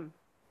 You're welcome.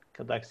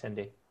 Good luck,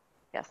 Cindy.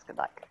 Yes, good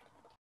luck.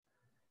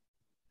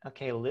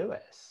 Okay,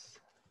 Lewis.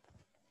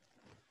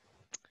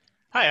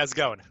 Hi, how's it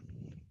going?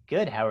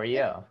 Good, how are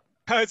you?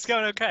 Oh, it's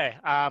going okay.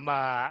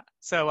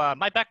 So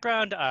my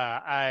background,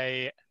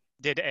 I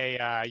did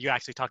you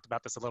actually talked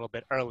about this a little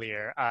bit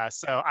earlier.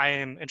 So I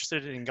am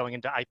interested in going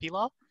into IP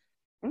law.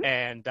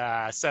 And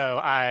so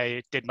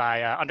I did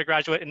my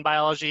undergraduate in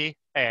biology,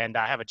 and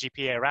I have a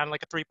GPA around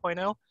like a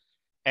 3.0.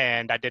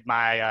 And I did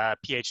my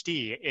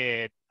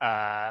PhD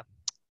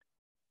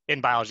in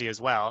biology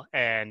as well.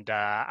 And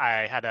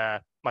I had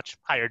a much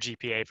higher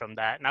GPA from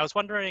that. And I was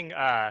wondering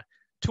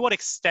to what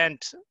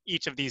extent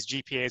each of these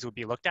GPAs would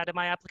be looked at in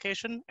my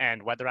application,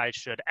 and whether I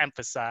should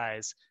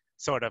emphasize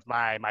sort of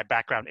my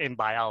background in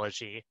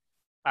biology,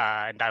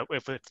 and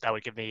if that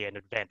would give me an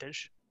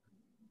advantage.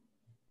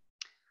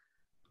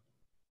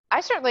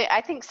 I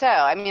think so.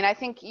 I mean, I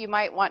think you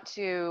might want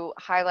to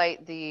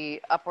highlight the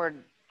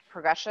upward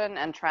progression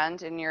and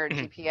trend in your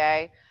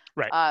GPA.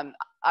 Right.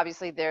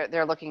 Obviously,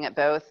 they're looking at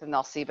both and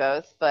they'll see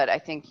both, but I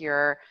think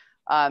your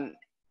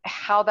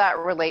how that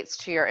relates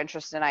to your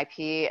interest in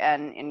IP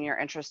and in your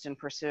interest in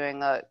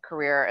pursuing a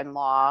career in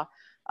law,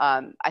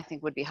 I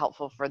think would be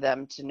helpful for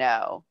them to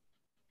know.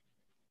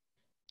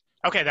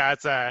 Okay,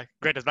 that's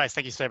great advice.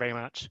 Thank you so very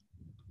much.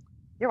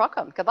 You're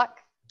welcome. Good luck.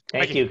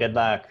 Thank you. Good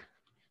luck.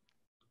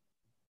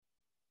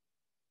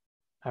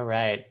 All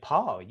right,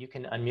 Paul, you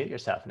can unmute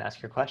yourself and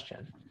ask your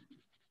question.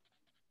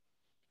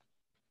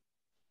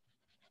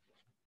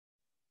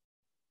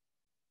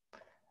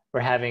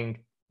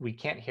 We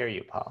can't hear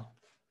you, Paul.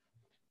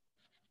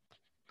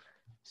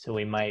 So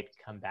we might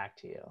come back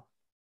to you.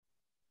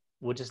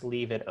 We'll just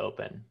leave it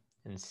open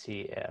and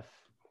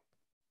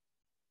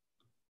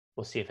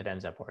we'll see if it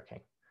ends up working.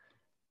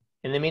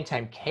 In the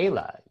meantime,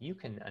 Kayla, you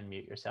can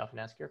unmute yourself and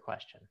ask your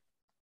question.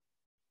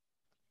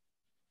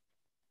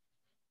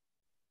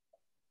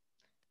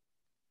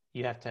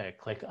 You have to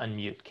click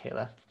unmute,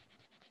 Kayla.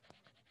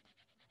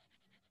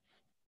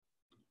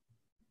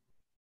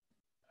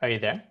 Are you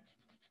there?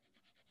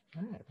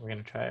 All right, we're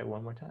gonna try it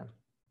one more time.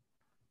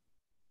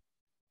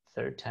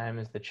 Third time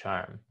is the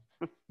charm.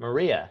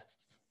 Maria,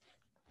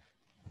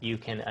 you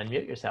can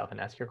unmute yourself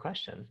and ask your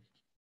question.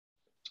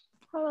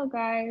 Hello,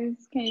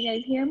 guys. Can you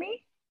guys hear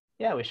me?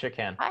 Yeah, we sure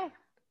can. Hi.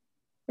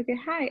 Okay,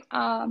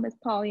 hi, Ms.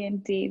 Polly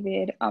and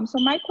David. So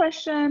my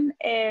question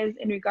is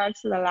in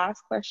regards to the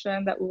last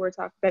question that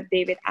that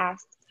David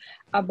asked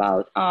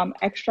about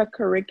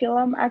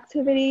extracurriculum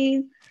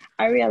activities.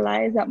 I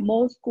realize that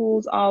most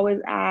schools always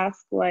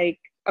ask like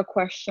a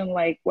question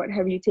like, what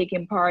have you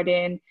taken part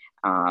in?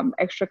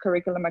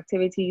 Extracurriculum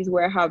activities,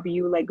 where have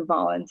you like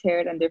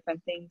volunteered and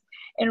different things.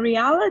 In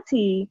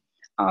reality,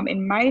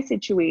 in my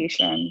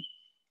situation,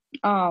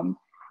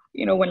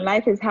 you know, when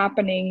life is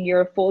happening,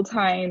 you're a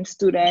full-time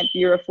student,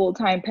 you're a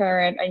full-time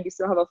parent, and you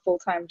still have a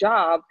full-time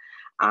job.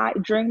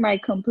 During my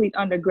complete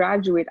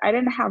undergraduate, I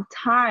didn't have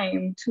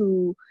time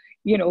to,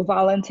 you know,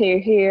 volunteer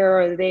here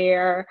or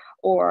there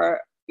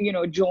or, you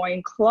know,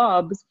 join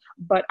clubs.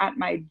 But at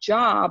my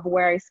job,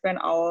 where I spend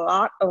a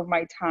lot of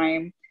my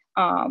time,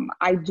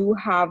 I do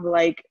have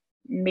like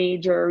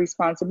major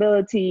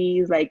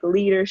responsibilities like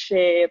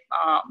leadership,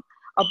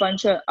 a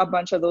bunch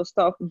of those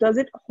stuff. Does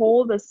it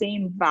hold the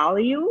same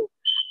value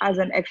as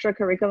an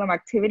extracurriculum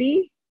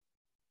activity?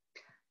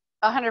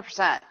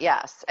 100%,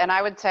 yes. And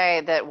I would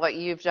say that what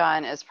you've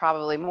done is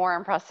probably more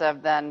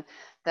impressive than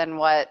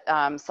what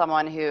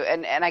someone who,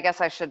 and I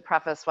guess I should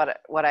preface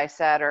what I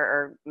said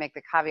or make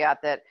the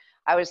caveat that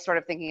I was sort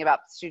of thinking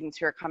about students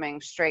who are coming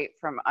straight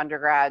from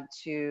undergrad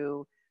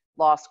to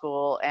law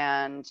school.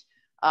 And,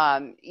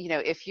 you know,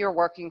 if you're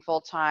working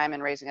full time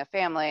and raising a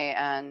family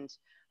and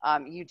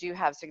you do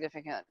have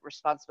significant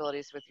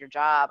responsibilities with your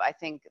job, I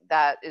think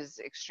that is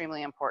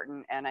extremely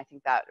important, and I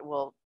think that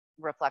will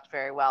reflect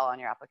very well on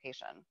your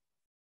application.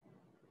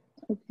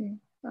 Okay,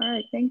 all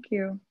right, thank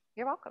you.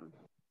 You're welcome.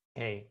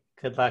 Hey,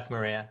 good luck,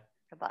 Maria.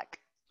 Good luck.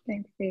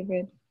 Thanks,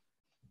 David.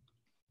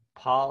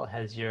 Paul,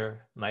 has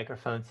your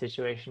microphone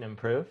situation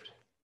improved?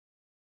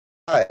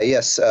 Hi,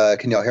 yes,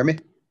 can y'all hear me?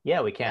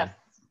 Yeah, we can. Yes.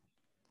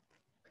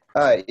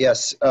 Hi,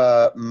 yes.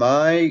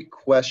 My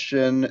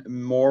question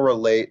more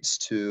relates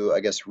to, I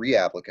guess,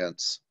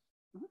 reapplicants.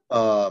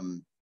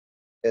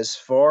 As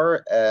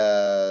far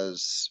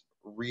as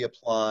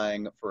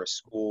reapplying for a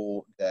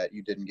school that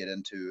you didn't get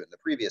into in the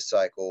previous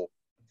cycle,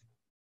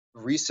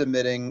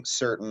 resubmitting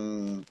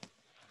certain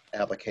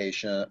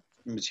application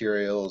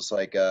materials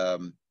like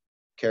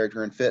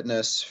character and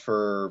fitness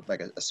for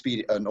like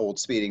an old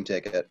speeding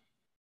ticket,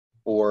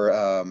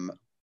 or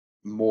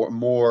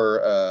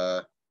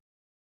more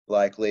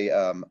likely.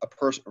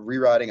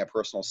 Rewriting a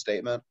personal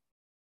statement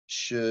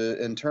should,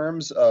 in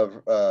terms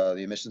of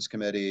the admissions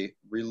committee,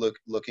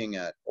 looking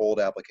at old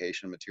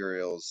application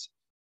materials.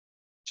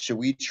 Should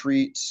we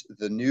treat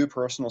the new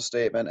personal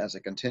statement as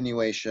a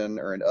continuation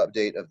or an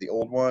update of the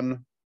old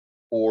one,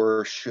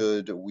 or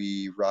should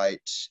we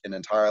write an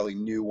entirely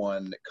new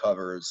one that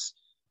covers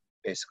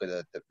basically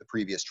the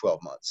previous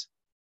 12 months?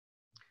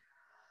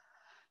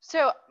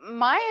 So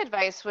my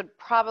advice would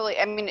probably,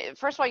 I mean,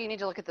 first of all, you need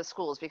to look at the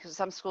schools, because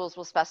some schools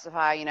will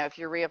specify, you know, if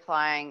you're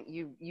reapplying,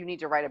 you need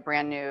to write a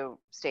brand new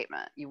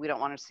statement. We don't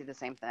want to see the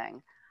same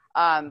thing.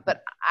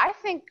 But I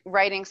think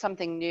writing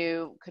something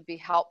new could be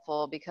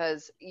helpful,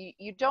 because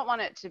you don't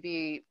want it to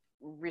be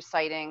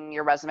reciting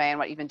your resume and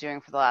what you've been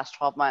doing for the last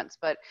 12 months.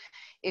 But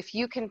if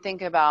you can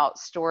think about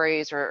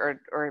stories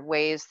or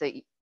ways that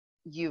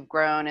you've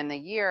grown in the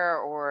year,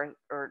 or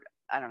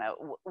I don't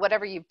know,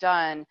 whatever you've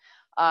done,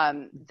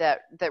 that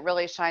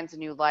really shines a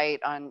new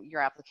light on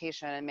your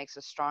application and makes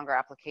a stronger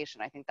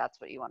application, I think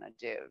that's what you want to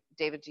do.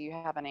 David, do you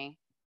have any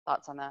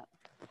thoughts on that?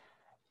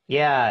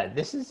 Yeah,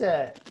 this is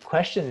a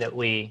question that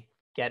we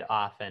get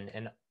often.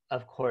 And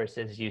of course,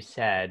 as you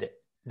said,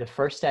 the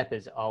first step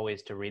is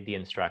always to read the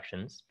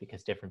instructions,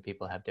 because different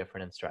people have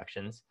different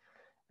instructions.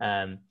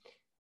 The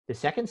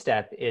second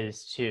step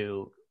is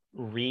to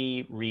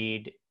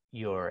reread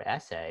your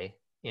essay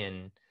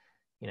in,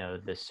 you know,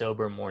 the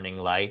sober morning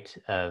light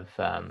of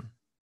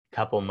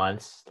couple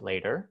months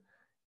later,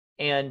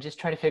 and just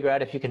try to figure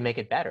out if you can make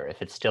it better,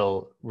 if it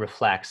still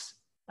reflects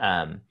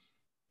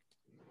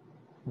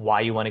why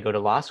you want to go to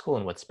law school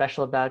and what's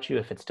special about you,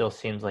 if it still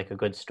seems like a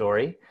good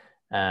story,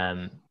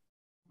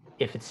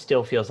 if it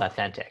still feels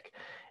authentic.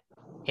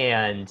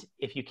 And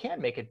if you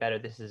can make it better,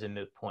 this is a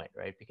moot point,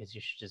 right? Because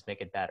you should just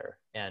make it better,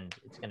 and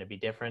it's going to be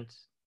different,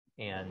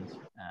 and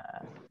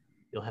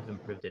you'll have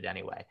improved it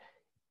anyway.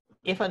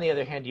 If, on the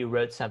other hand, you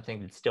wrote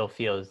something that still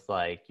feels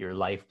like your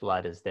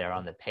lifeblood is there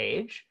on the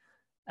page,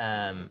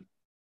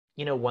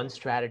 you know, one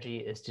strategy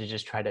is to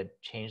just try to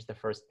change the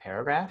first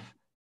paragraph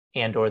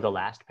and or the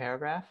last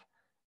paragraph.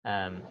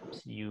 So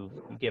you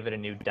give it a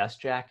new dust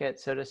jacket,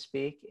 so to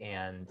speak,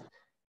 and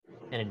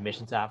an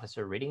admissions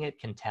officer reading it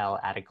can tell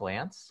at a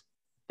glance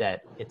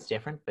that it's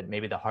different, but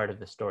maybe the heart of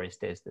the story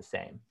stays the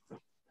same.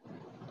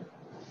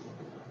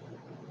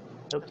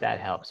 Hope that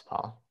helps,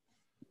 Paul.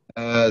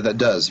 That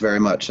does, very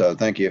much so.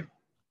 Thank you.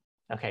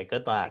 Okay,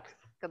 good luck.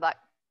 Good luck.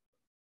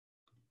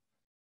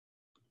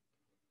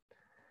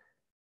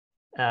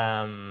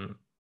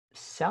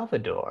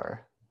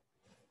 Salvador,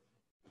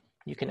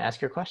 you can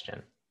ask your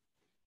question.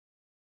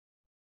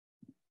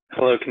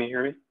 Hello, can you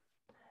hear me?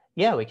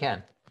 Yeah, we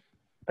can.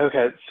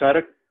 Okay, so I had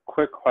a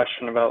quick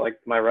question about like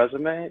my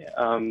resume.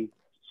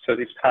 So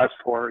these past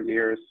 4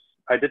 years,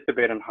 I did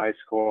debate in high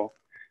school.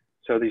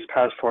 So these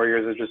past 4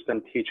 years I've just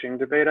been teaching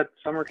debate at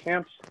summer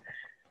camps.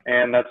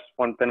 And that's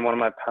been one of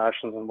my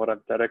passions and what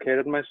I've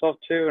dedicated myself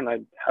to. And I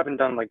haven't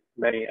done like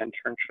many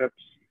internships.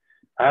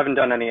 I haven't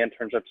done any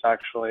internships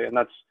actually. And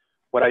that's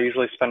what I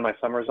usually spend my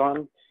summers on,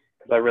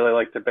 because I really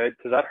like debate.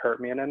 Does that hurt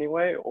me in any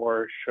way?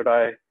 Or should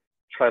I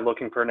try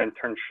looking for an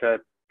internship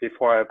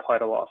before I apply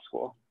to law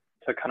school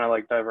to kind of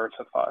like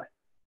diversify?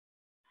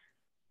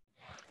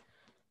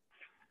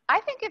 I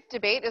think if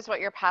debate is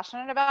what you're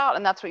passionate about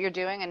and that's what you're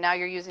doing, and now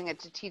you're using it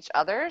to teach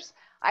others,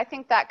 I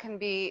think that can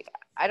be,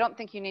 I don't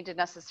think you need to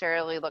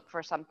necessarily look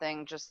for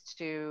something just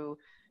to,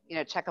 you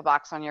know, check a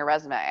box on your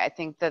resume. I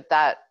think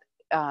that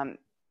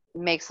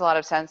makes a lot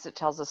of sense. It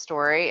tells a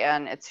story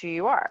and it's who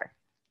you are.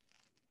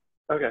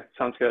 Okay,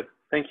 sounds good.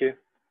 Thank you.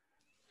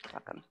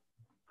 Welcome.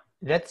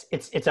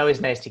 It's always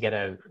nice to get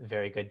a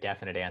very good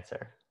definite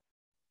answer.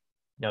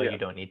 No, Yeah. You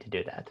don't need to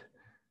do that.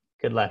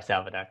 Good luck,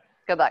 Salvador.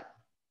 Good luck.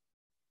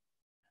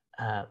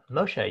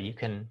 Moshe, you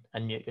can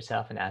unmute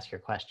yourself and ask your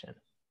question.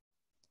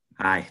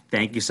 Hi,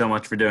 thank you so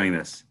much for doing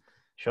this.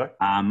 Sure.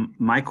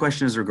 My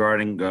question is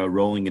regarding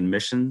rolling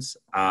admissions.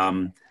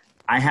 I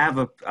have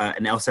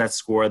an LSAT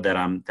score that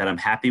I'm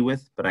happy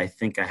with, but I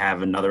think I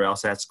have another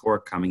LSAT score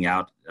coming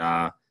out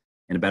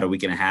in about a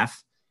week and a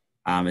half.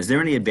 Is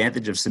there any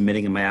advantage of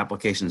submitting in my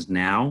applications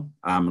now?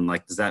 And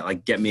like, does that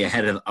like get me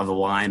ahead of the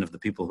line of the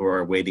people who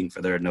are waiting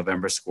for their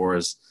November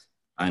scores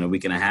in a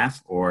week and a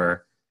half,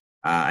 or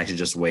I should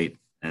just wait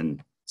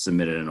and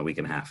submit it in a week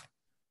and a half?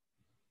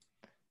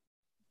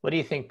 What do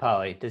you think,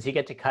 Polly? Does he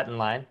get to cut in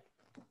line?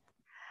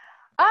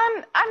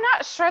 I'm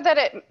not sure that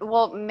it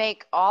will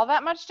make all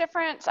that much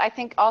difference. I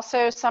think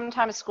also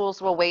sometimes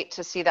schools will wait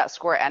to see that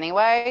score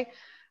anyway,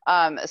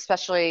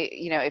 especially,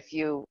 you know, if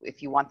you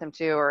want them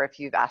to, or if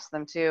you've asked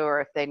them to,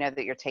 or if they know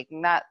that you're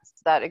taking that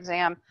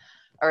exam,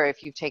 or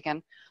if you've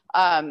taken.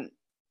 But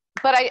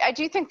I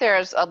do think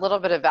there's a little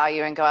bit of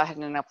value in go ahead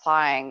and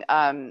applying.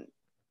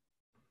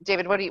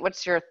 David, what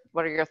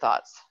are your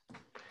thoughts?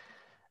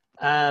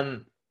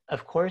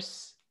 Of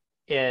course,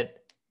 it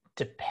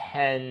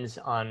depends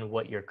on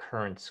what your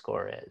current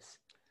score is.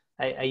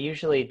 I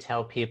usually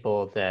tell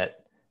people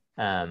that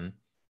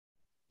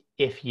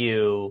if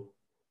you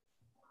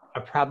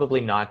are probably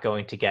not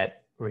going to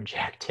get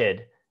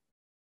rejected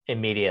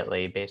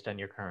immediately based on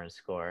your current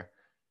score,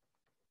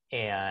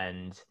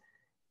 And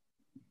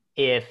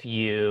if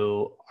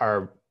you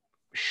are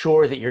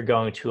sure that you're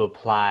going to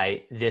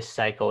apply this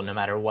cycle, no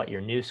matter what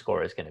your new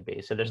score is going to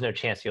be. So there's no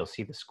chance you'll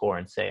see the score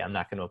and say, I'm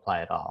not going to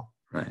apply at all.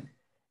 Right.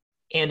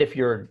 And if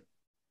you're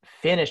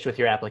finished with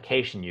your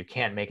application, you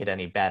can't make it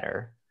any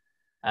better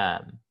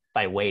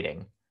by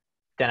waiting,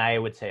 then I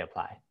would say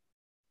apply.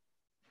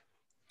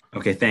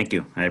 Okay, thank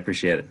you. I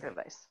appreciate it. Good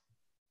advice.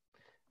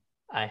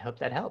 I hope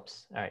that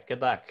helps. All right,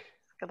 good luck.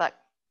 Good luck.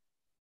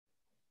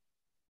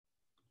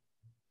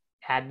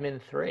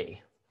 Admin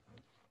 3.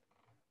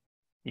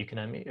 You can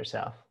unmute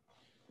yourself.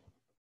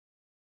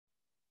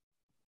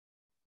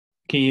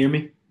 Can you hear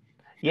me?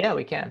 Yeah,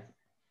 we can.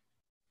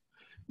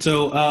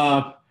 So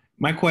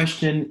my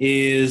question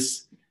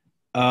is,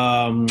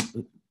 I'm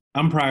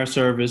prior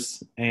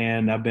service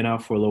and I've been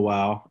out for a little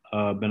while,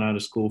 been out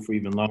of school for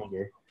even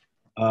longer.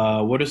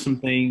 What are some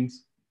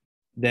things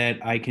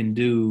that I can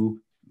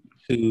do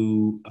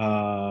to,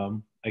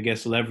 I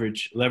guess,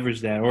 leverage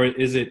that? Or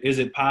is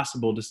it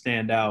possible to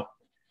stand out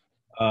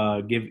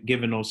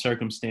given those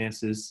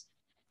circumstances?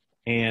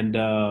 And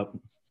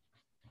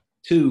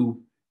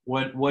 2,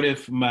 what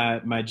if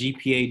my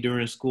GPA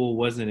during school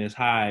wasn't as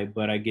high,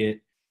 but I get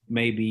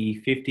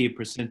maybe 50th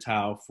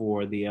percentile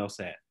for the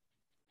LSAT?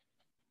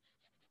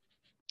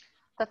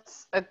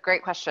 That's a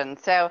great question.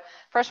 So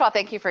first of all,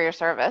 thank you for your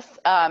service.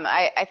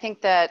 I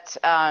think that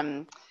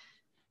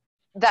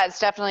that's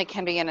definitely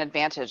can be an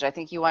advantage. I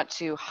think you want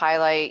to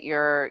highlight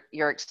your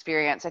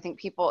experience. I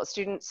think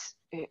students,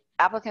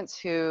 applicants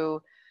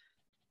who,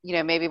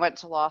 maybe went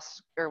to law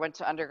or went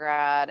to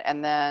undergrad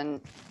and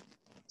then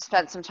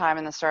spent some time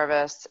in the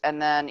service,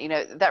 and then,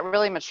 that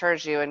really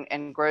matures you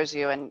and grows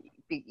you, and,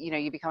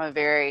 you become a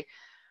very,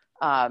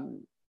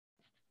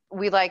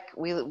 we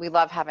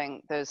love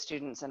having those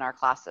students in our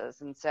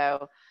classes. And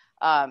so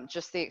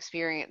just the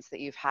experience that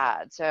you've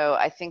had. So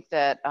I think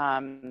that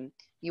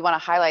you want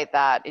to highlight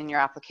that in your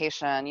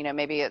application.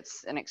 Maybe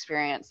it's an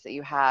experience that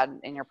you had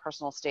in your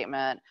personal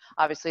statement.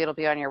 Obviously it'll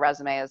be on your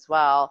resume as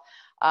well.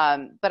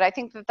 But I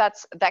think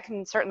that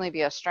can certainly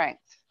be a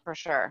strength for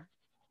sure.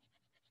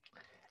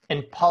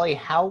 And Polly,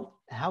 how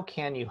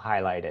can you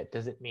highlight it?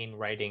 Does it mean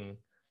writing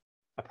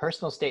a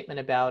personal statement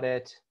about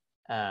it?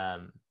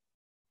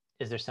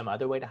 Is there some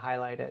other way to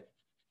highlight it?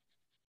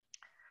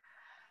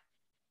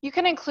 You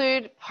can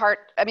include I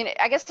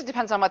guess it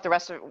depends on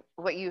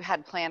what you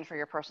had planned for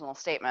your personal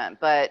statement,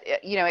 but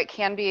it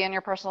can be in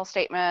your personal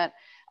statement.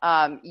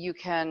 I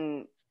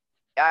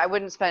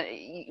wouldn't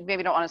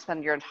maybe don't want to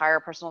spend your entire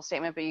personal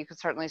statement, but you could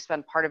certainly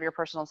spend part of your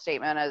personal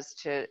statement as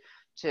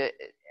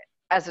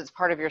it's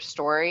part of your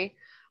story,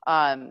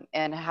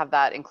 and have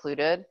that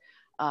included.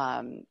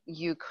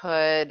 You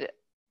could,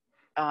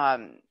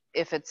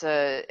 if it's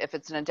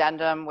an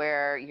addendum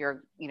where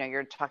you're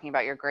talking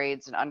about your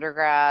grades in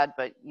undergrad,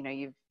 but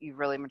you've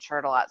really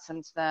matured a lot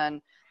since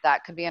then,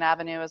 that could be an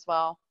avenue as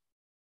well.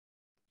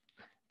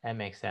 That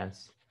makes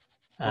sense.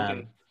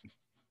 Okay.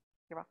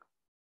 You're welcome.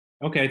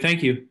 Okay,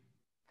 thank you.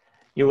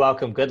 You're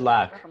welcome. Good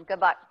luck. You're welcome.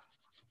 Good luck.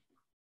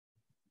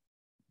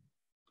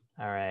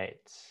 All right.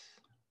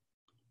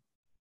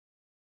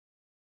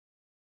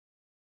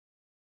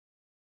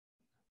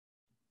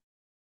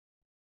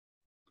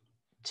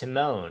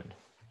 Timon,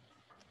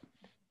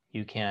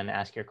 you can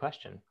ask your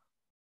question.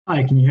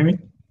 Hi, can you hear me?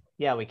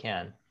 Yeah, we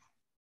can.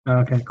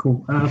 Okay,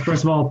 cool.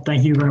 First of all,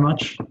 thank you very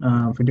much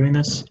for doing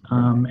this,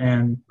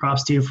 and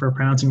props to you for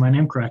pronouncing my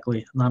name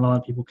correctly. Not a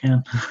lot of people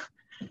can.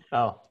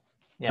 Oh,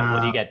 yeah.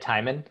 What do you get,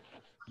 Timon?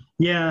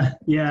 Yeah,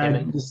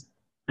 Timon? just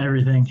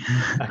everything.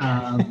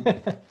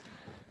 Okay.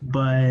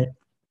 But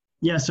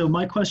yeah, so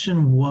my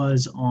question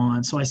was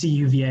on, so I see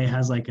UVA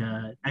has like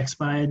a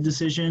expedited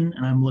decision,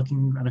 and I'm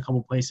looking at a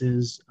couple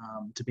places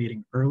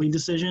debating early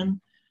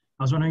decision.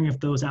 I was wondering if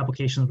those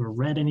applications were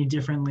read any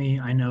differently.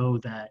 I know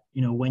that,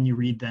 when you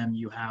read them,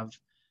 you have,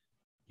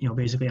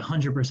 basically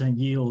 100%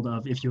 yield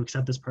of if you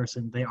accept this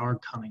person, they are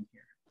coming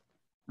here.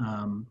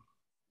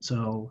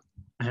 So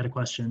I had a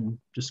question,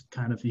 just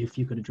kind of if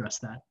you could address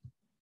that.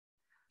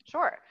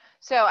 Sure.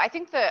 So I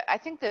think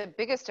the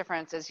biggest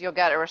difference is you'll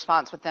get a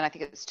response within, I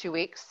think it's 2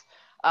 weeks.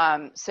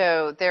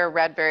 So they're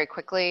read very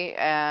quickly,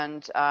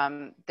 and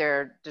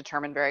they're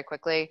determined very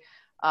quickly.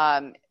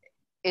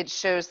 It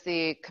shows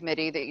the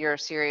committee that you're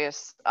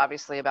serious,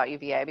 obviously, about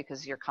UVA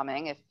because you're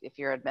coming if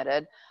you're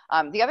admitted.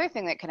 The other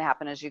thing that can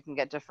happen is you can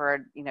get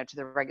deferred, to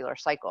the regular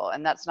cycle,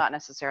 and that's not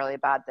necessarily a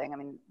bad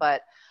thing.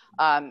 But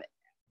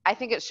I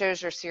think it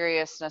shows your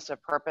seriousness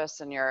of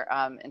purpose and your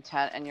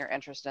intent and your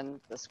interest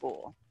in the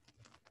school.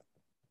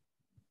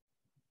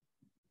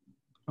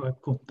 Okay,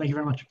 cool. Thank you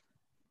very much.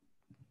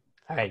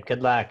 All right,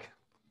 good luck.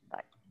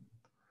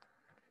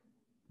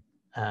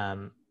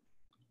 Bye.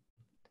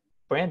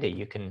 Brandy,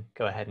 you can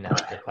go ahead and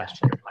ask your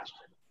question.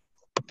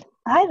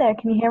 Hi there,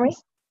 can you hear me?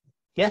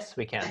 Yes,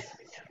 we can.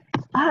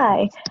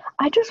 Hi,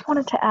 I just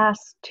wanted to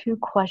ask 2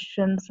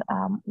 questions.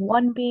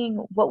 One being,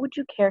 what would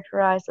you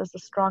characterize as the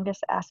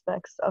strongest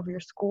aspects of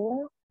your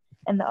school?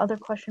 And the other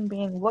question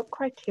being, what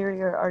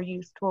criteria are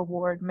used to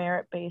award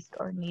merit-based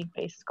or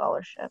need-based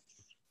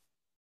scholarships?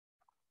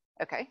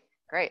 Okay,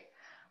 great.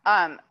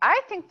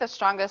 I think the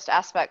strongest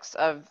aspects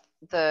of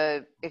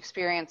the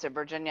experience at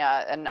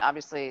Virginia, and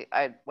obviously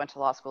I went to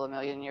law school a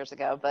million years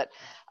ago, but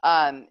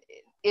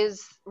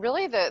is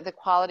really the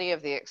quality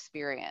of the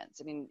experience.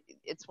 I mean,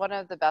 it's one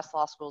of the best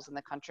law schools in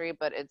the country,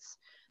 but the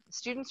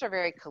students are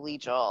very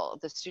collegial.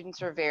 The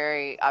students are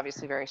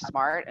obviously very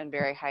smart and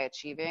very high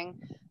achieving,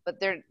 but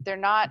they're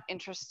not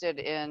interested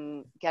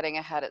in getting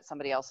ahead at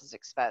somebody else's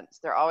expense.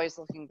 They're always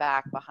looking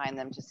back behind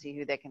them to see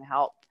who they can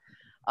help.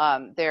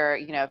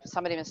 If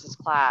somebody misses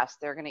class,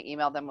 they're going to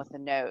email them with the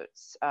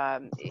notes.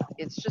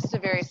 It's just a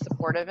very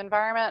supportive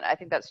environment. I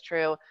think that's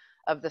true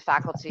of the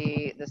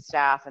faculty, the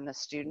staff, and the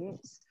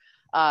students.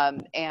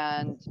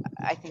 And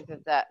I think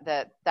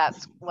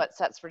that's what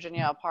sets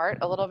Virginia apart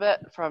a little bit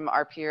from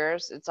our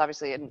peers. It's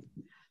obviously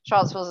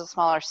Charlottesville is a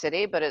smaller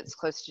city, but it's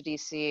close to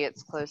DC.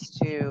 It's close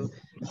to,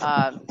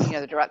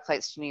 the direct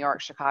flights to New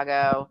York,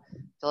 Chicago,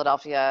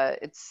 Philadelphia.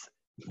 It's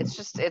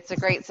a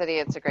great city.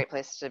 It's a great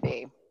place to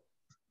be.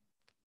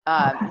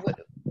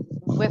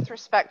 With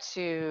respect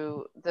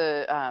to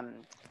the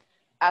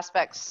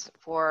aspects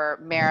for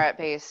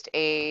merit-based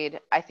aid,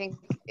 I think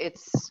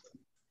it's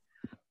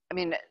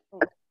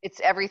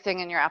everything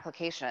in your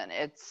application.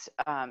 It's,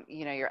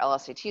 your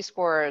LSAT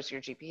scores,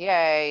 your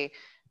GPA,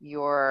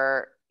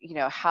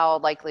 how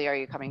likely are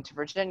you coming to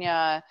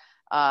Virginia?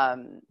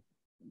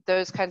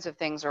 Those kinds of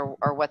things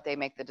are what they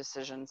make the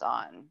decisions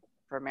on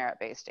for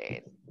merit-based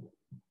aid.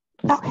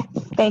 Okay,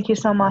 thank you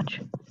so much.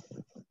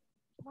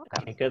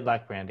 Okay, good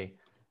luck, Brandy.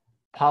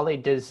 Polly,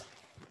 do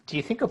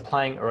you think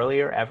applying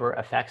earlier ever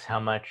affects how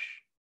much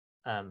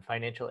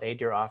financial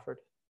aid you're offered?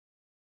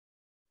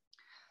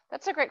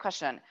 That's a great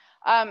question.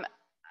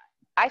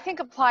 I think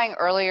applying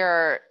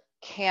earlier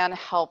can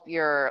help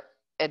your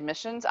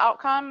admissions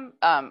outcome,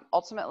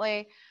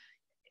 ultimately,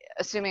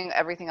 assuming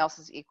everything else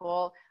is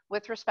equal.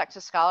 With respect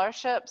to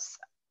scholarships,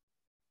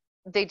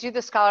 they do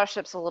the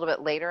scholarships a little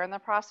bit later in the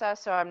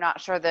process, so I'm not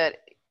sure that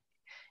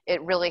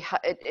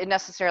it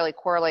necessarily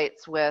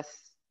correlates with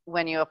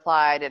when you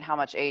applied and how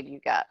much aid you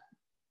get.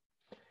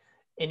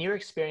 In your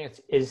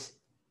experience, is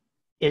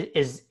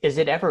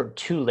it ever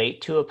too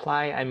late to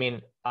apply? I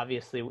mean,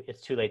 obviously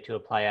it's too late to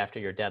apply after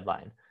your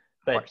deadline,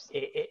 but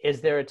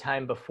is there a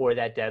time before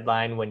that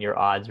deadline when your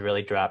odds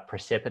really drop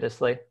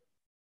precipitously?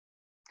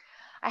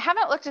 I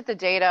haven't looked at the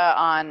data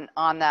on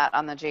that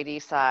on the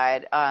JD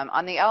side.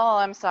 On the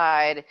LLM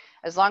side,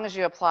 as long as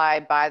you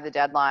apply by the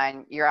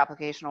deadline, your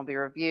application will be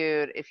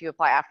reviewed. If you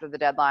apply after the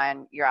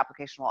deadline, your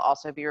application will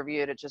also be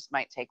reviewed. It just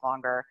might take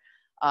longer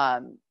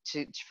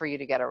for you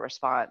to get a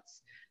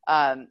response.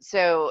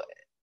 So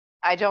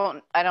I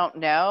don't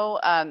know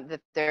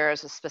that there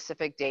is a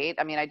specific date.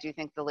 I mean, I do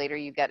think the later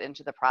you get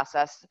into the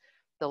process,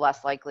 the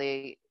less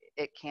likely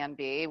it can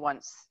be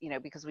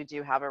because we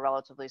do have a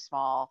relatively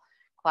small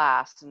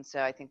class. And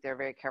so I think they're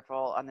very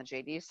careful on the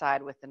JD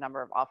side with the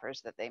number of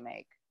offers that they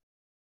make.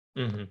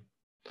 Mm-hmm.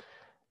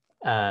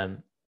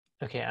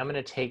 Okay, I'm going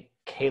to take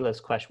Kayla's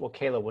question. Well,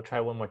 Kayla, we'll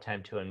try one more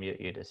time to unmute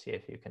you to see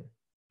if you can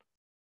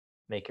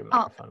make your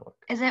microphone work.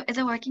 Is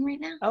it working right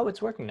now? Oh,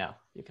 it's working now.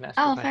 You can ask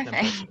your question.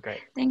 Perfect.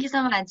 Great. Thank you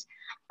so much.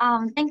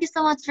 Thank you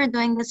so much for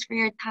doing this for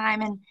your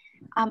time. And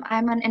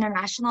I'm an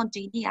international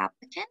JD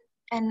applicant,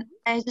 and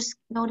I just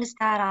noticed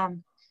that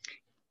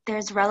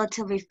there's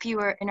relatively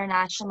fewer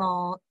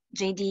international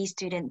JD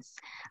students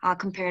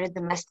compared to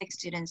domestic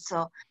students.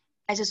 So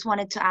I just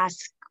wanted to ask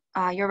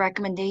your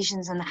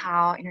recommendations on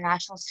how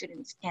international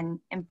students can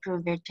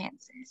improve their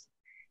chances.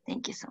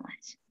 Thank you so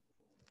much.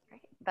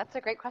 Great. That's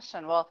a great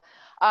question. Well,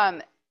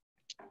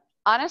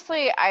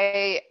 honestly,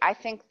 I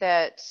think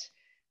that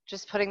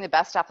just putting the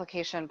best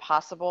application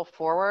possible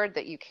forward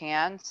that you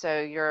can.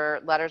 So your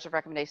letters of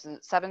recommendation,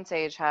 Seven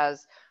Sage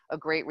has a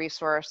great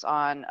resource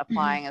on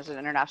applying as an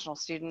international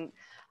student.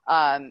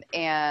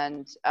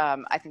 And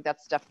I think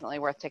that's definitely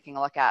worth taking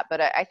a look at.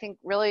 But I think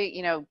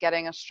really,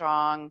 getting a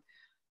strong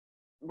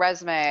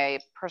resume,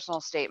 personal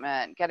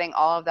statement, getting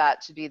all of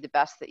that to be the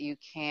best that you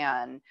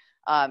can,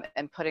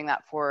 and putting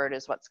that forward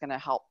is what's going to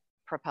help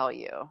propel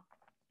you.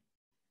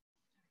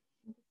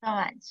 Thank you so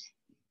much.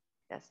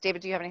 Yes.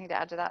 David, do you have anything to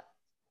add to that?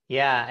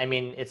 Yeah, I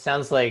mean, it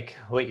sounds like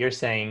what you're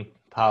saying,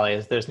 Polly,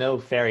 is there's no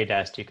fairy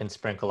dust you can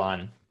sprinkle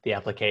on the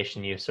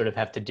application. You sort of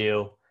have to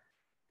do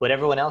what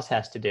everyone else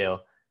has to do.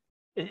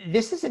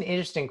 This is an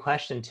interesting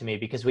question to me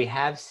because we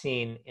have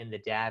seen in the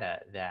data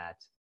that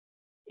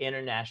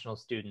international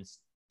students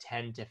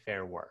tend to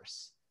fare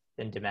worse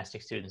than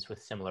domestic students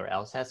with similar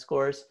LSAT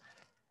scores.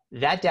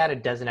 That data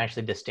doesn't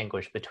actually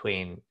distinguish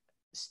between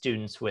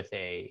students with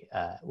an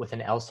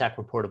LSAT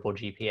reportable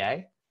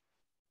GPA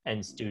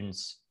and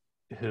students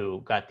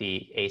who got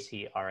the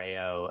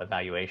ACRAO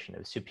evaluation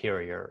of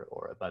superior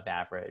or above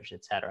average,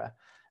 et cetera.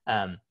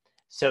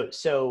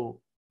 So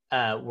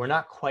we're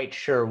not quite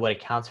sure what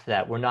accounts for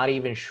that. We're not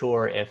even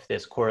sure if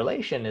this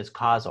correlation is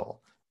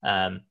causal.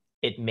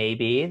 It may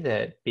be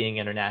that being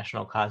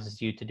international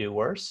causes you to do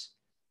worse.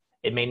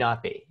 It may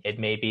not be. It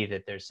may be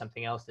that there's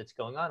something else that's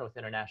going on with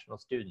international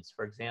students.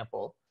 For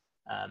example,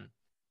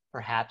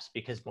 perhaps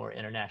because more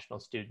international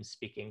students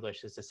speak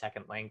English as a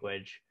second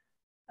language,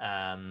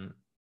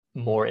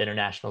 more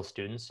international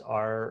students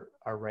are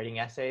writing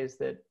essays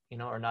that, you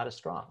know, are not as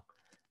strong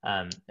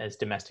as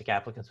domestic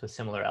applicants with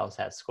similar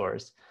LSAT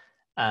scores.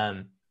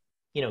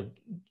 You know,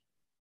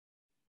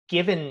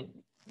 given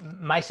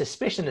my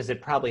suspicion is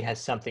it probably has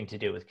something to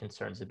do with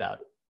concerns about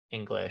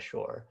English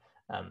or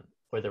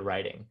the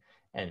writing.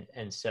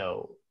 And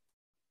so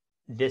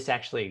this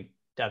actually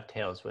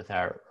dovetails with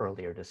our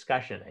earlier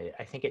discussion.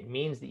 I think it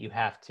means that you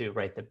have to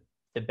write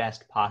the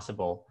best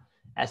possible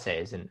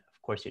essays. And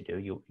of course you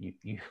do.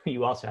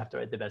 You also have to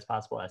write the best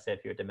possible essay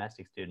if you're a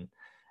domestic student.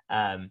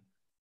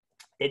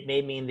 It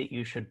may mean that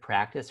you should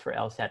practice for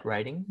LSAT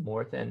writing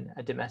more than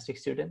a domestic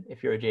student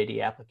if you're a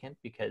JD applicant,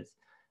 because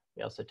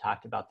we also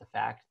talked about the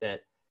fact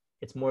that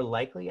it's more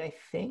likely, I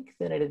think,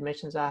 that an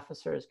admissions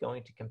officer is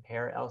going to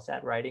compare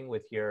LSAT writing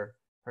with your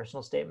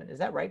personal statement. Is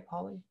that right,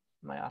 Polly?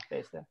 Am I off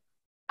base there?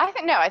 I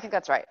think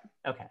that's right.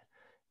 Okay.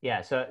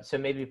 Yeah, so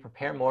maybe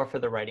prepare more for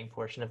the writing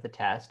portion of the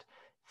test.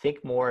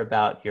 Think more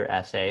about your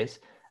essays,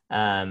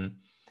 and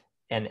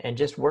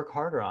just work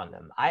harder on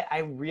them. I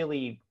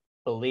really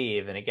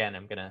believe, and again,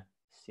 I'm going to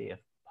see if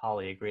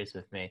Polly agrees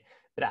with me,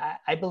 but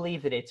I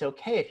believe that it's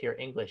okay if your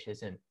English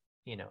isn't,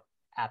 you know,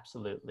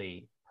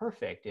 absolutely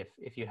perfect,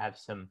 if you have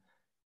some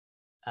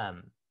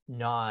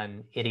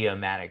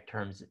non-idiomatic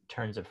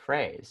turns of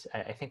phrase.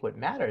 I think what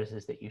matters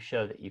is that you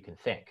show that you can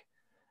think,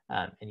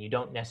 and you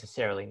don't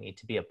necessarily need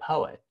to be a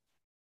poet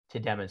to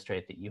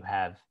demonstrate that you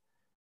have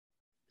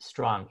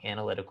strong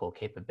analytical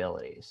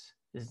capabilities.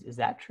 Is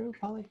that true,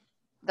 Polly?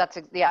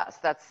 Yes,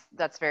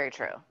 that's very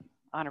true,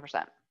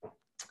 100%.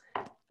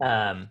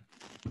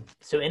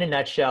 So in a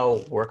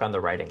nutshell, work on the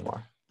writing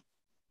more.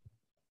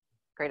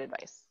 Great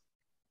advice.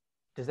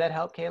 Does that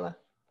help, Kayla?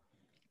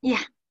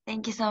 Yeah,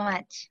 thank you so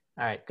much.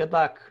 All right, good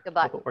luck. Good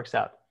luck. Hope it works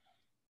out.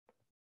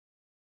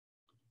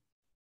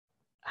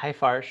 Hi,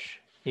 Farsh.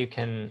 You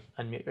can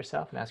unmute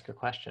yourself and ask your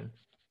question.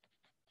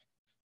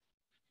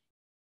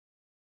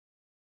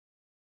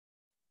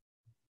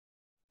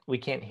 We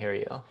can't hear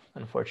you,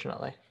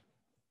 unfortunately.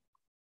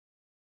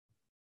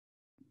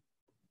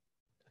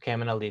 Okay, I'm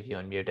going to leave you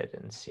unmuted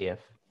and see if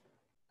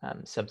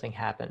something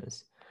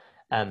happens.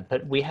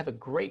 But we have a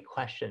great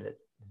question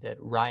that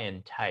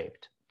Ryan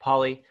typed.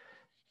 Polly,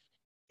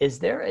 is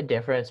there a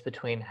difference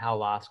between how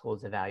law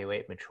schools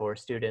evaluate mature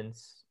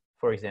students,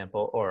 for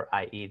example, or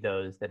i.e.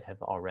 those that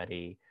have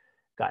already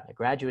gotten a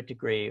graduate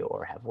degree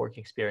or have work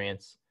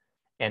experience,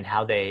 and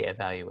how they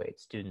evaluate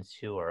students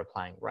who are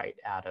applying right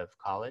out of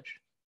college?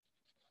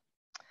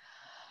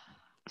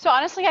 So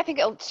honestly, I think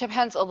it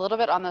depends a little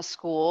bit on the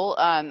school.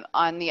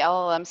 On the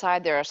LLM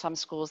side, there are some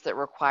schools that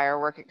require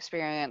work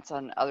experience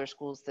and other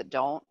schools that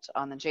don't.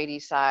 On the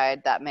JD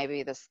side, that may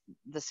be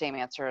the same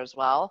answer as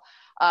well.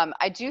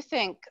 I do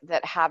think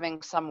that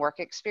having some work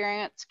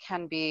experience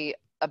can be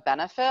a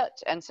benefit.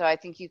 And so I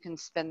think you can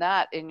spin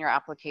that in your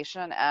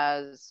application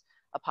as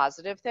a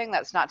positive thing.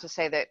 That's not to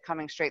say that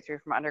coming straight through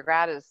from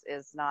undergrad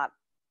is not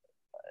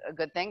a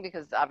good thing,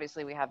 because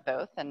obviously we have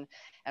both and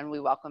we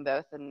welcome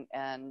both.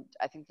 And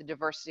I think the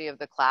diversity of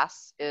the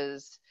class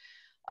is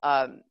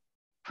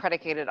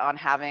predicated on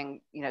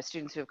having, you know,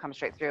 students who have come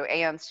straight through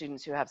and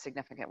students who have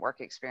significant work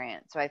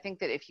experience. So I think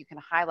that if you can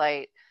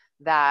highlight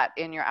that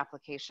in your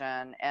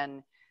application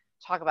and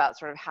talk about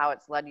sort of how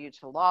it's led you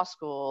to law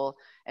school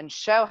and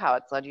show how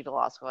it's led you to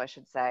law school, I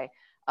should say,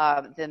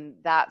 then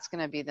that's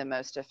going to be the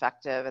most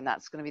effective, and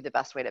that's going to be the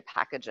best way to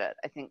package it.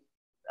 I think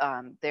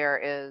there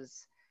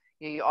is,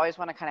 you always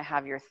want to kind of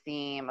have your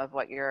theme of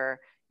what your,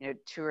 you know,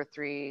 2 or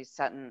 3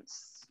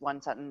 sentence, 1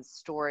 sentence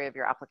story of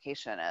your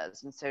application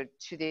is. And so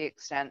to the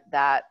extent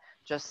that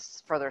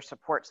just further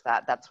supports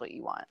that, that's what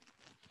you want.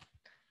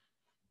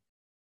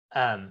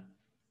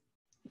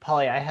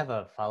 Polly, I have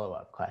a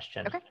follow-up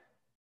question. Okay.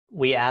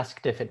 We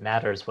asked if it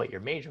matters what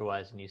your major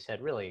was, and you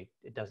said, really,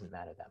 it doesn't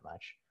matter that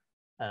much.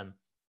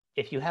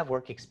 If you have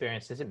work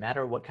experience, does it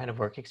matter what kind of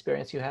work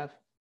experience you have?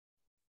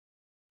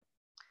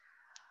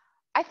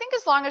 I think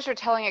as long as you're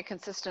telling a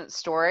consistent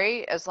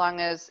story, as long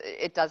as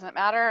it doesn't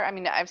matter. I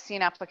mean, I've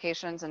seen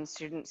applications and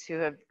students who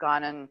have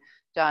gone and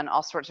done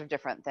all sorts of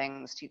different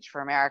things, Teach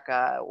for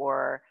America,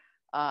 or,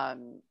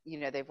 you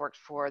know, they've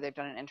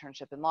done an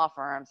internship in law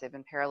firms, they've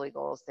been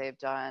paralegals, they've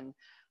done,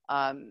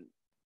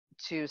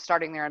 to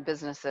starting their own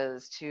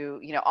businesses, to,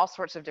 you know, all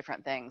sorts of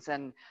different things.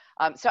 And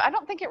so I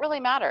don't think it really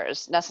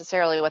matters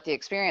necessarily what the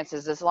experience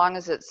is, as long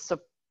as it's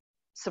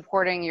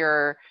supporting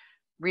your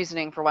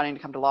reasoning for wanting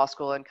to come to law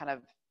school and kind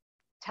of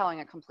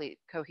telling a complete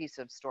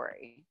cohesive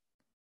story.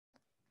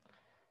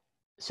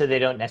 So they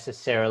don't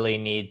necessarily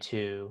need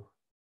to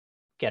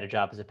get a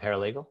job as a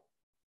paralegal?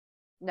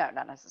 No,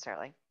 not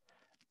necessarily.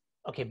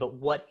 Okay, but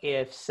what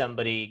if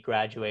somebody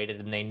graduated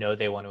and they know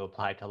they want to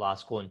apply to law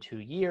school in 2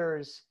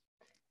 years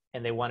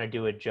and they want to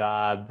do a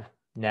job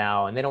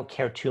now and they don't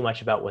care too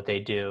much about what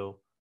they do?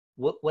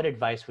 What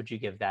advice would you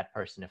give that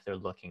person if they're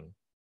looking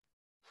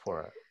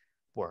for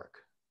work?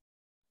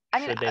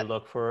 Should they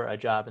look for a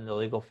job in the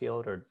legal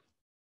field or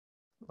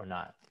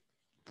not?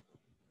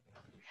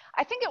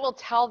 I think it will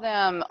tell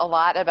them a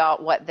lot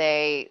about what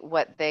they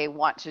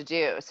want to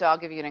do. So I'll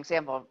give you an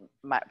example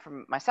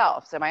from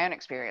myself. So my own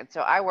experience.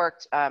 So I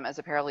worked as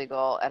a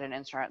paralegal at an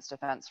insurance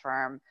defense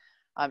firm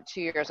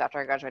 2 years after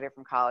I graduated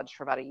from college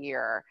for about a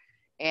year.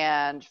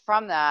 And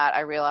from that,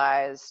 I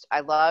realized I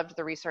loved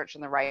the research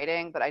and the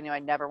writing, but I knew I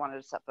never wanted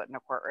to set foot in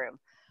a courtroom.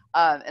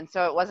 And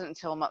so it wasn't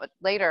until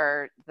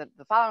later, the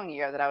following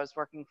year, that I was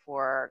working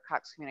for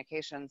Cox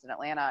Communications in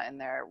Atlanta in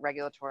their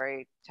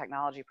regulatory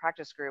technology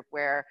practice group,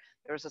 where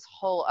there was this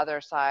whole other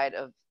side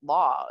of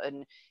law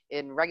and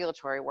in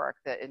regulatory work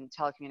that in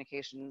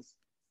telecommunications,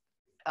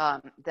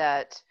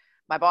 that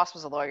my boss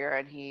was a lawyer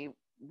and he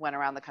went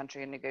around the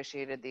country and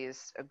negotiated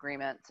these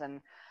agreements.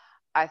 And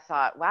I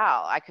thought,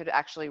 wow, I could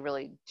actually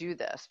really do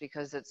this,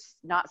 because it's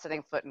not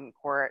setting foot in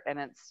court, and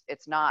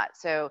it's not.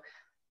 So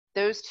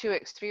those two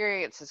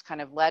experiences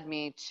kind of led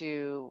me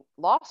to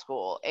law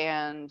school,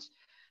 and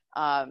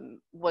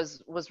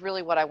was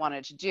really what I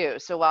wanted to do.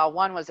 So while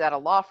one was at a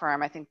law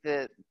firm, I think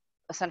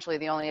essentially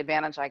the only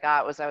advantage I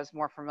got was I was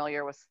more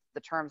familiar with the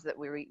terms that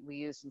we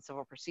used in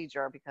civil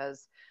procedure,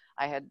 because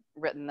I had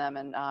written them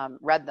and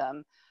read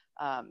them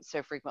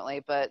so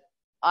frequently. But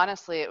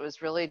honestly, it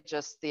was really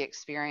just the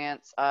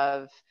experience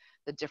of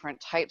the different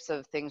types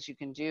of things you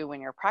can do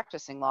when you're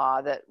practicing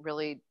law that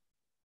really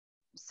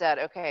said,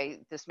 okay,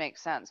 this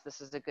makes sense.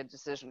 This is a good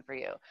decision for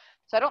you.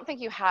 So I don't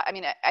think you have, I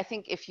mean, I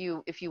think if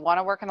you want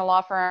to work in a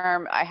law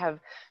firm, I have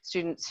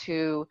students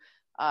who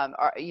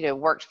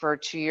worked for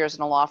 2 years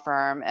in a law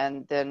firm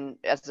and then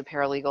as a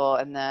paralegal,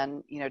 and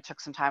then,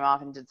 took some time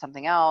off and did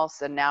something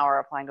else, and now are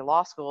applying to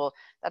law school.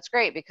 That's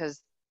great,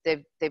 because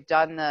they've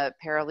done the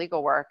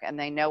paralegal work and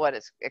they know what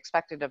is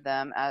expected of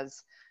them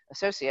as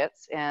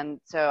associates. And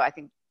so I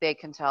think they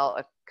can tell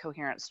a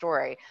coherent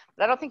story.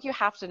 But I don't think you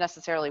have to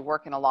necessarily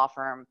work in a law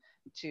firm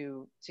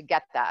to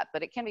get that,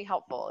 but it can be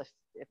helpful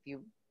if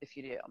you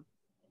do.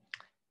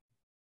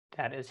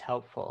 That is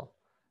helpful.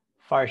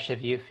 Farsh,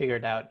 have you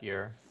figured out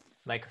your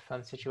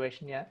microphone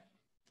situation yet?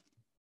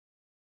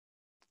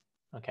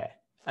 Okay,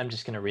 I'm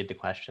just going to read the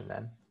question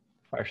then.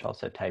 Farsh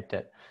also typed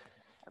it.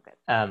 Okay.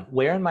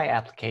 Where in my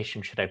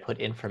application should I put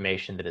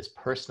information that is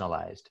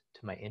personalized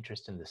to my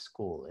interest in the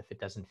school if it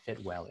doesn't fit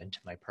well into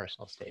my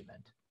personal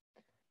statement?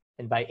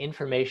 And by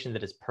information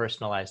that is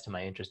personalized to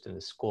my interest in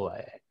the school,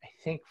 I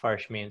think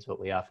Farsh means what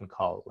we often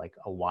call like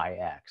a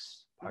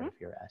YX part of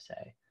your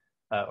essay,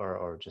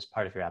 or just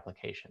part of your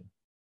application.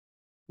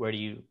 Where do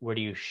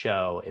you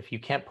show, if you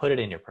can't put it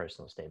in your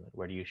personal statement,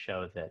 where do you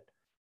show that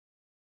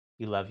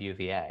you love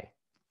UVA,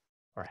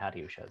 or how do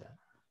you show that?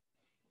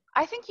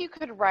 I think you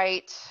could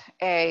write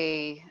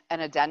an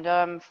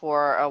addendum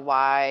for a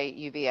why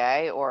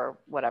UVA or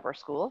whatever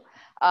school,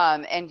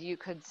 and you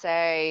could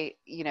say,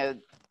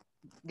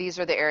 these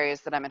are the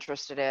areas that I'm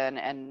interested in,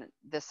 and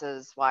this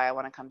is why I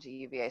want to come to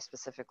UVA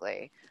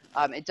specifically.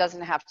 It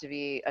doesn't have to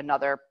be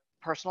another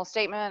personal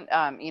statement.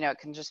 It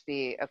can just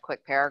be a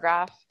quick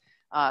paragraph,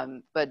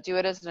 but do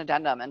it as an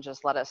addendum and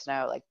just let us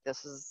know, like,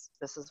 this is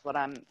what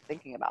I'm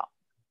thinking about.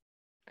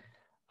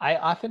 I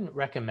often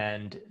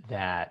recommend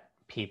that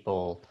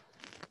people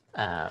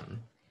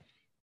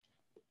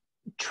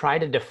try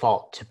to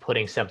default to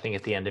putting something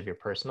at the end of your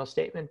personal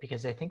statement,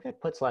 because I think that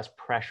puts less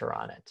pressure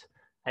on it.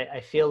 I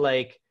feel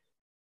like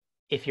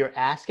if you're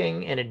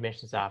asking an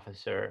admissions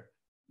officer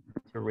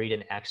to read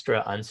an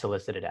extra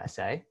unsolicited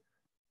essay,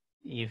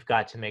 you've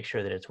got to make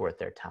sure that it's worth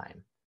their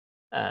time.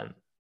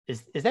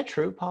 Is that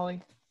true,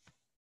 Polly?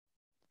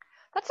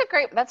 That's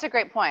a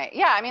great point.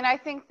 Yeah, I mean, I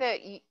think that,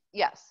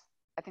 yes,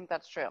 I think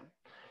that's true.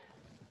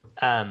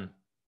 And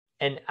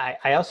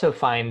I also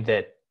find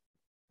that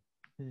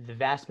the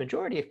vast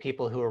majority of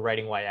people who are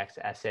writing YX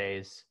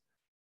essays,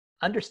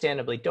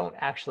 understandably, don't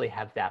actually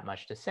have that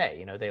much to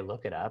say. They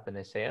look it up and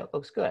they say, oh, it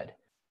looks good.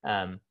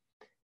 And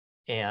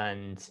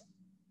if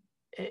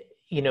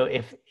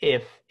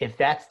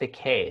that's the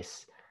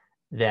case,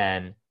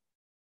 then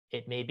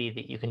it may be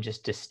that you can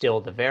just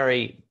distill the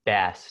very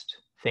best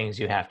things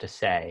you have to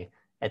say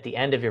at the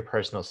end of your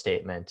personal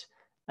statement,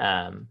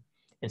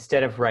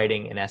 instead of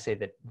writing an essay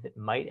that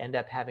might end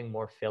up having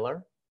more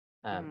filler.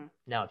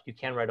 Now, if you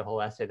can write a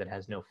whole essay that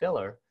has no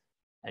filler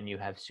and you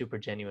have super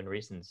genuine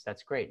reasons,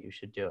 that's great, you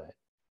should do it.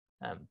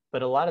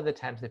 But a lot of the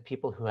times, the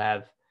people who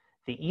have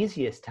the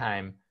easiest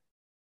time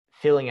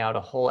filling out a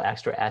whole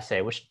extra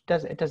essay, which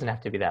it doesn't have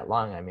to be that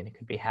long. I mean, it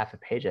could be half a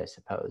page, I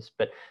suppose.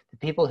 But the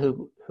people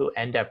who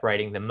end up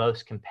writing the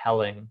most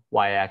compelling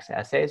YX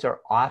essays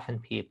are often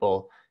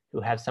people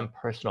who have some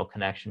personal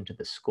connection to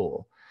the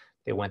school.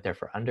 They went there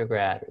for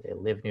undergrad, or they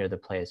live near the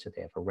place, or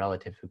they have a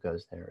relative who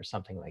goes there, or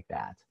something like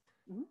that.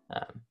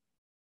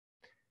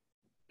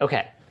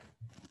 Okay.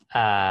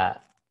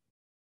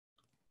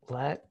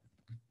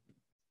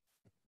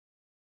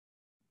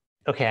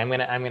 Okay, I'm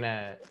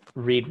gonna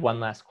read one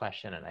last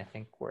question, and I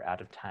think we're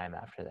out of time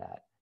after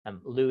that.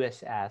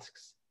 Lewis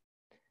asks,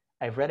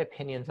 I've read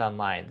opinions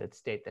online that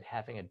state that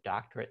having a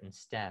doctorate in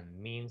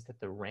STEM means that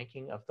the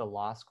ranking of the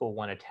law school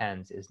one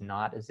attends is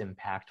not as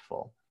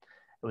impactful.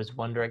 I was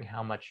wondering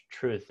how much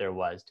truth there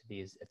was to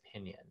these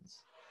opinions.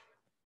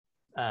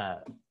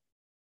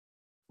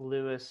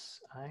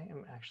 Lewis, I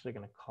am actually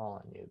going to call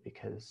on you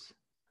because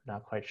I'm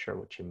not quite sure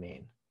what you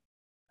mean.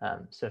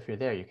 So if you're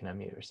there, you can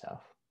unmute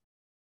yourself.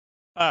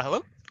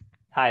 Hello?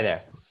 Hi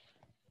there.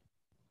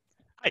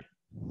 Hi.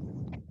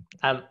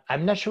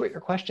 I'm not sure what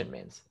your question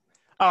means.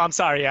 Oh, I'm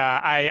sorry.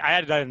 I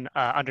added an,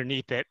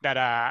 underneath it that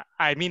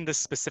I mean this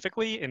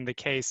specifically in the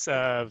case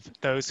of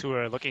those who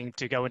are looking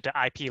to go into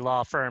IP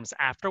law firms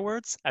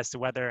afterwards, as to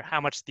whether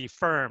how much the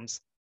firms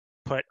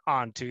put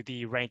onto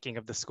the ranking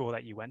of the school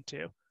that you went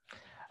to.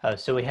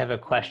 So we have a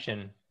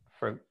question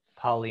for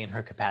Polly in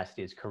her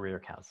capacity as career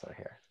counselor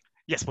here.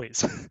 Yes,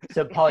 please.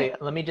 So Polly,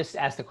 let me just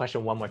ask the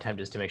question one more time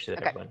just to make sure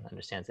that everyone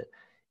understands it.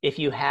 If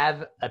you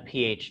have a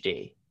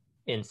PhD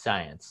in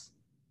science,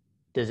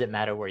 does it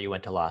matter where you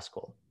went to law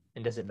school?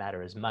 And does it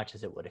matter as much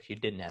as it would if you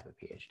didn't have a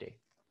PhD?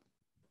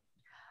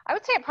 I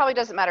would say it probably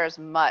doesn't matter as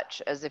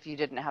much as if you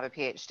didn't have a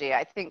PhD.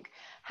 I think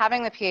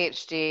having the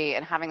PhD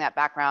and having that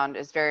background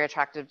is very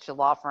attractive to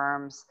law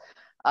firms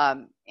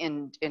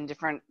in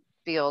different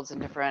fields and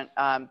different,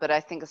 but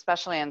I think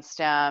especially in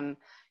STEM,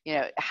 you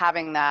know,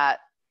 having that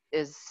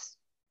is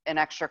an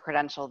extra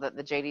credential that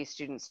the JD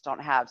students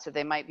don't have. So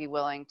they might be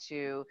willing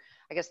to,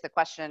 I guess the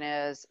question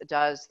is,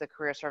 does the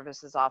Career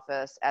Services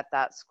Office at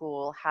that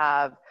school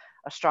have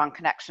a strong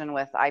connection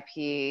with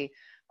IP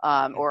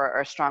or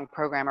a strong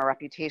program or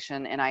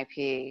reputation in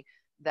IP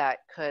that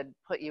could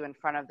put you in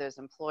front of those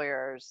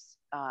employers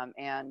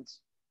and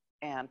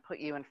put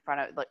you in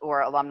front of,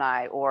 or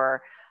alumni,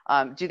 or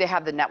do they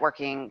have the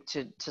networking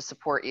to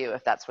support you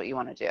if that's what you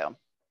want to do?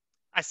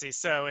 I see.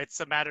 So it's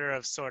a matter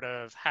of sort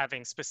of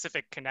having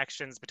specific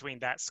connections between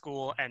that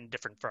school and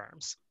different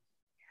firms.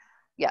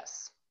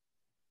 Yes.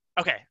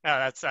 Okay,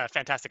 that's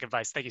fantastic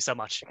advice. Thank you so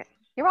much. Okay.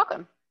 You're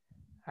welcome.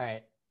 All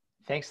right.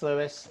 Thanks,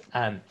 Lewis.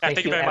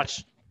 Thank you very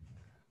much.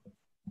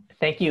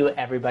 Thank you,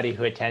 everybody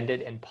who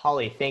attended. And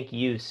Polly, thank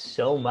you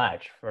so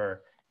much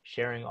for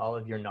sharing all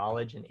of your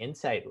knowledge and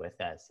insight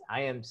with us. I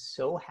am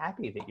so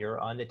happy that you're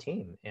on the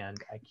team, and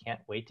I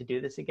can't wait to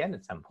do this again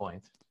at some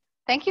point.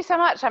 Thank you so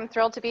much. I'm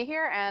thrilled to be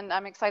here, and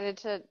I'm excited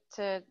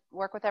to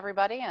work with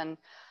everybody. And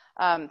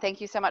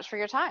thank you so much for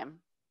your time.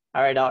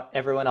 All right,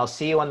 everyone, I'll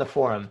see you on the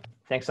forum.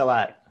 Thanks a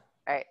lot.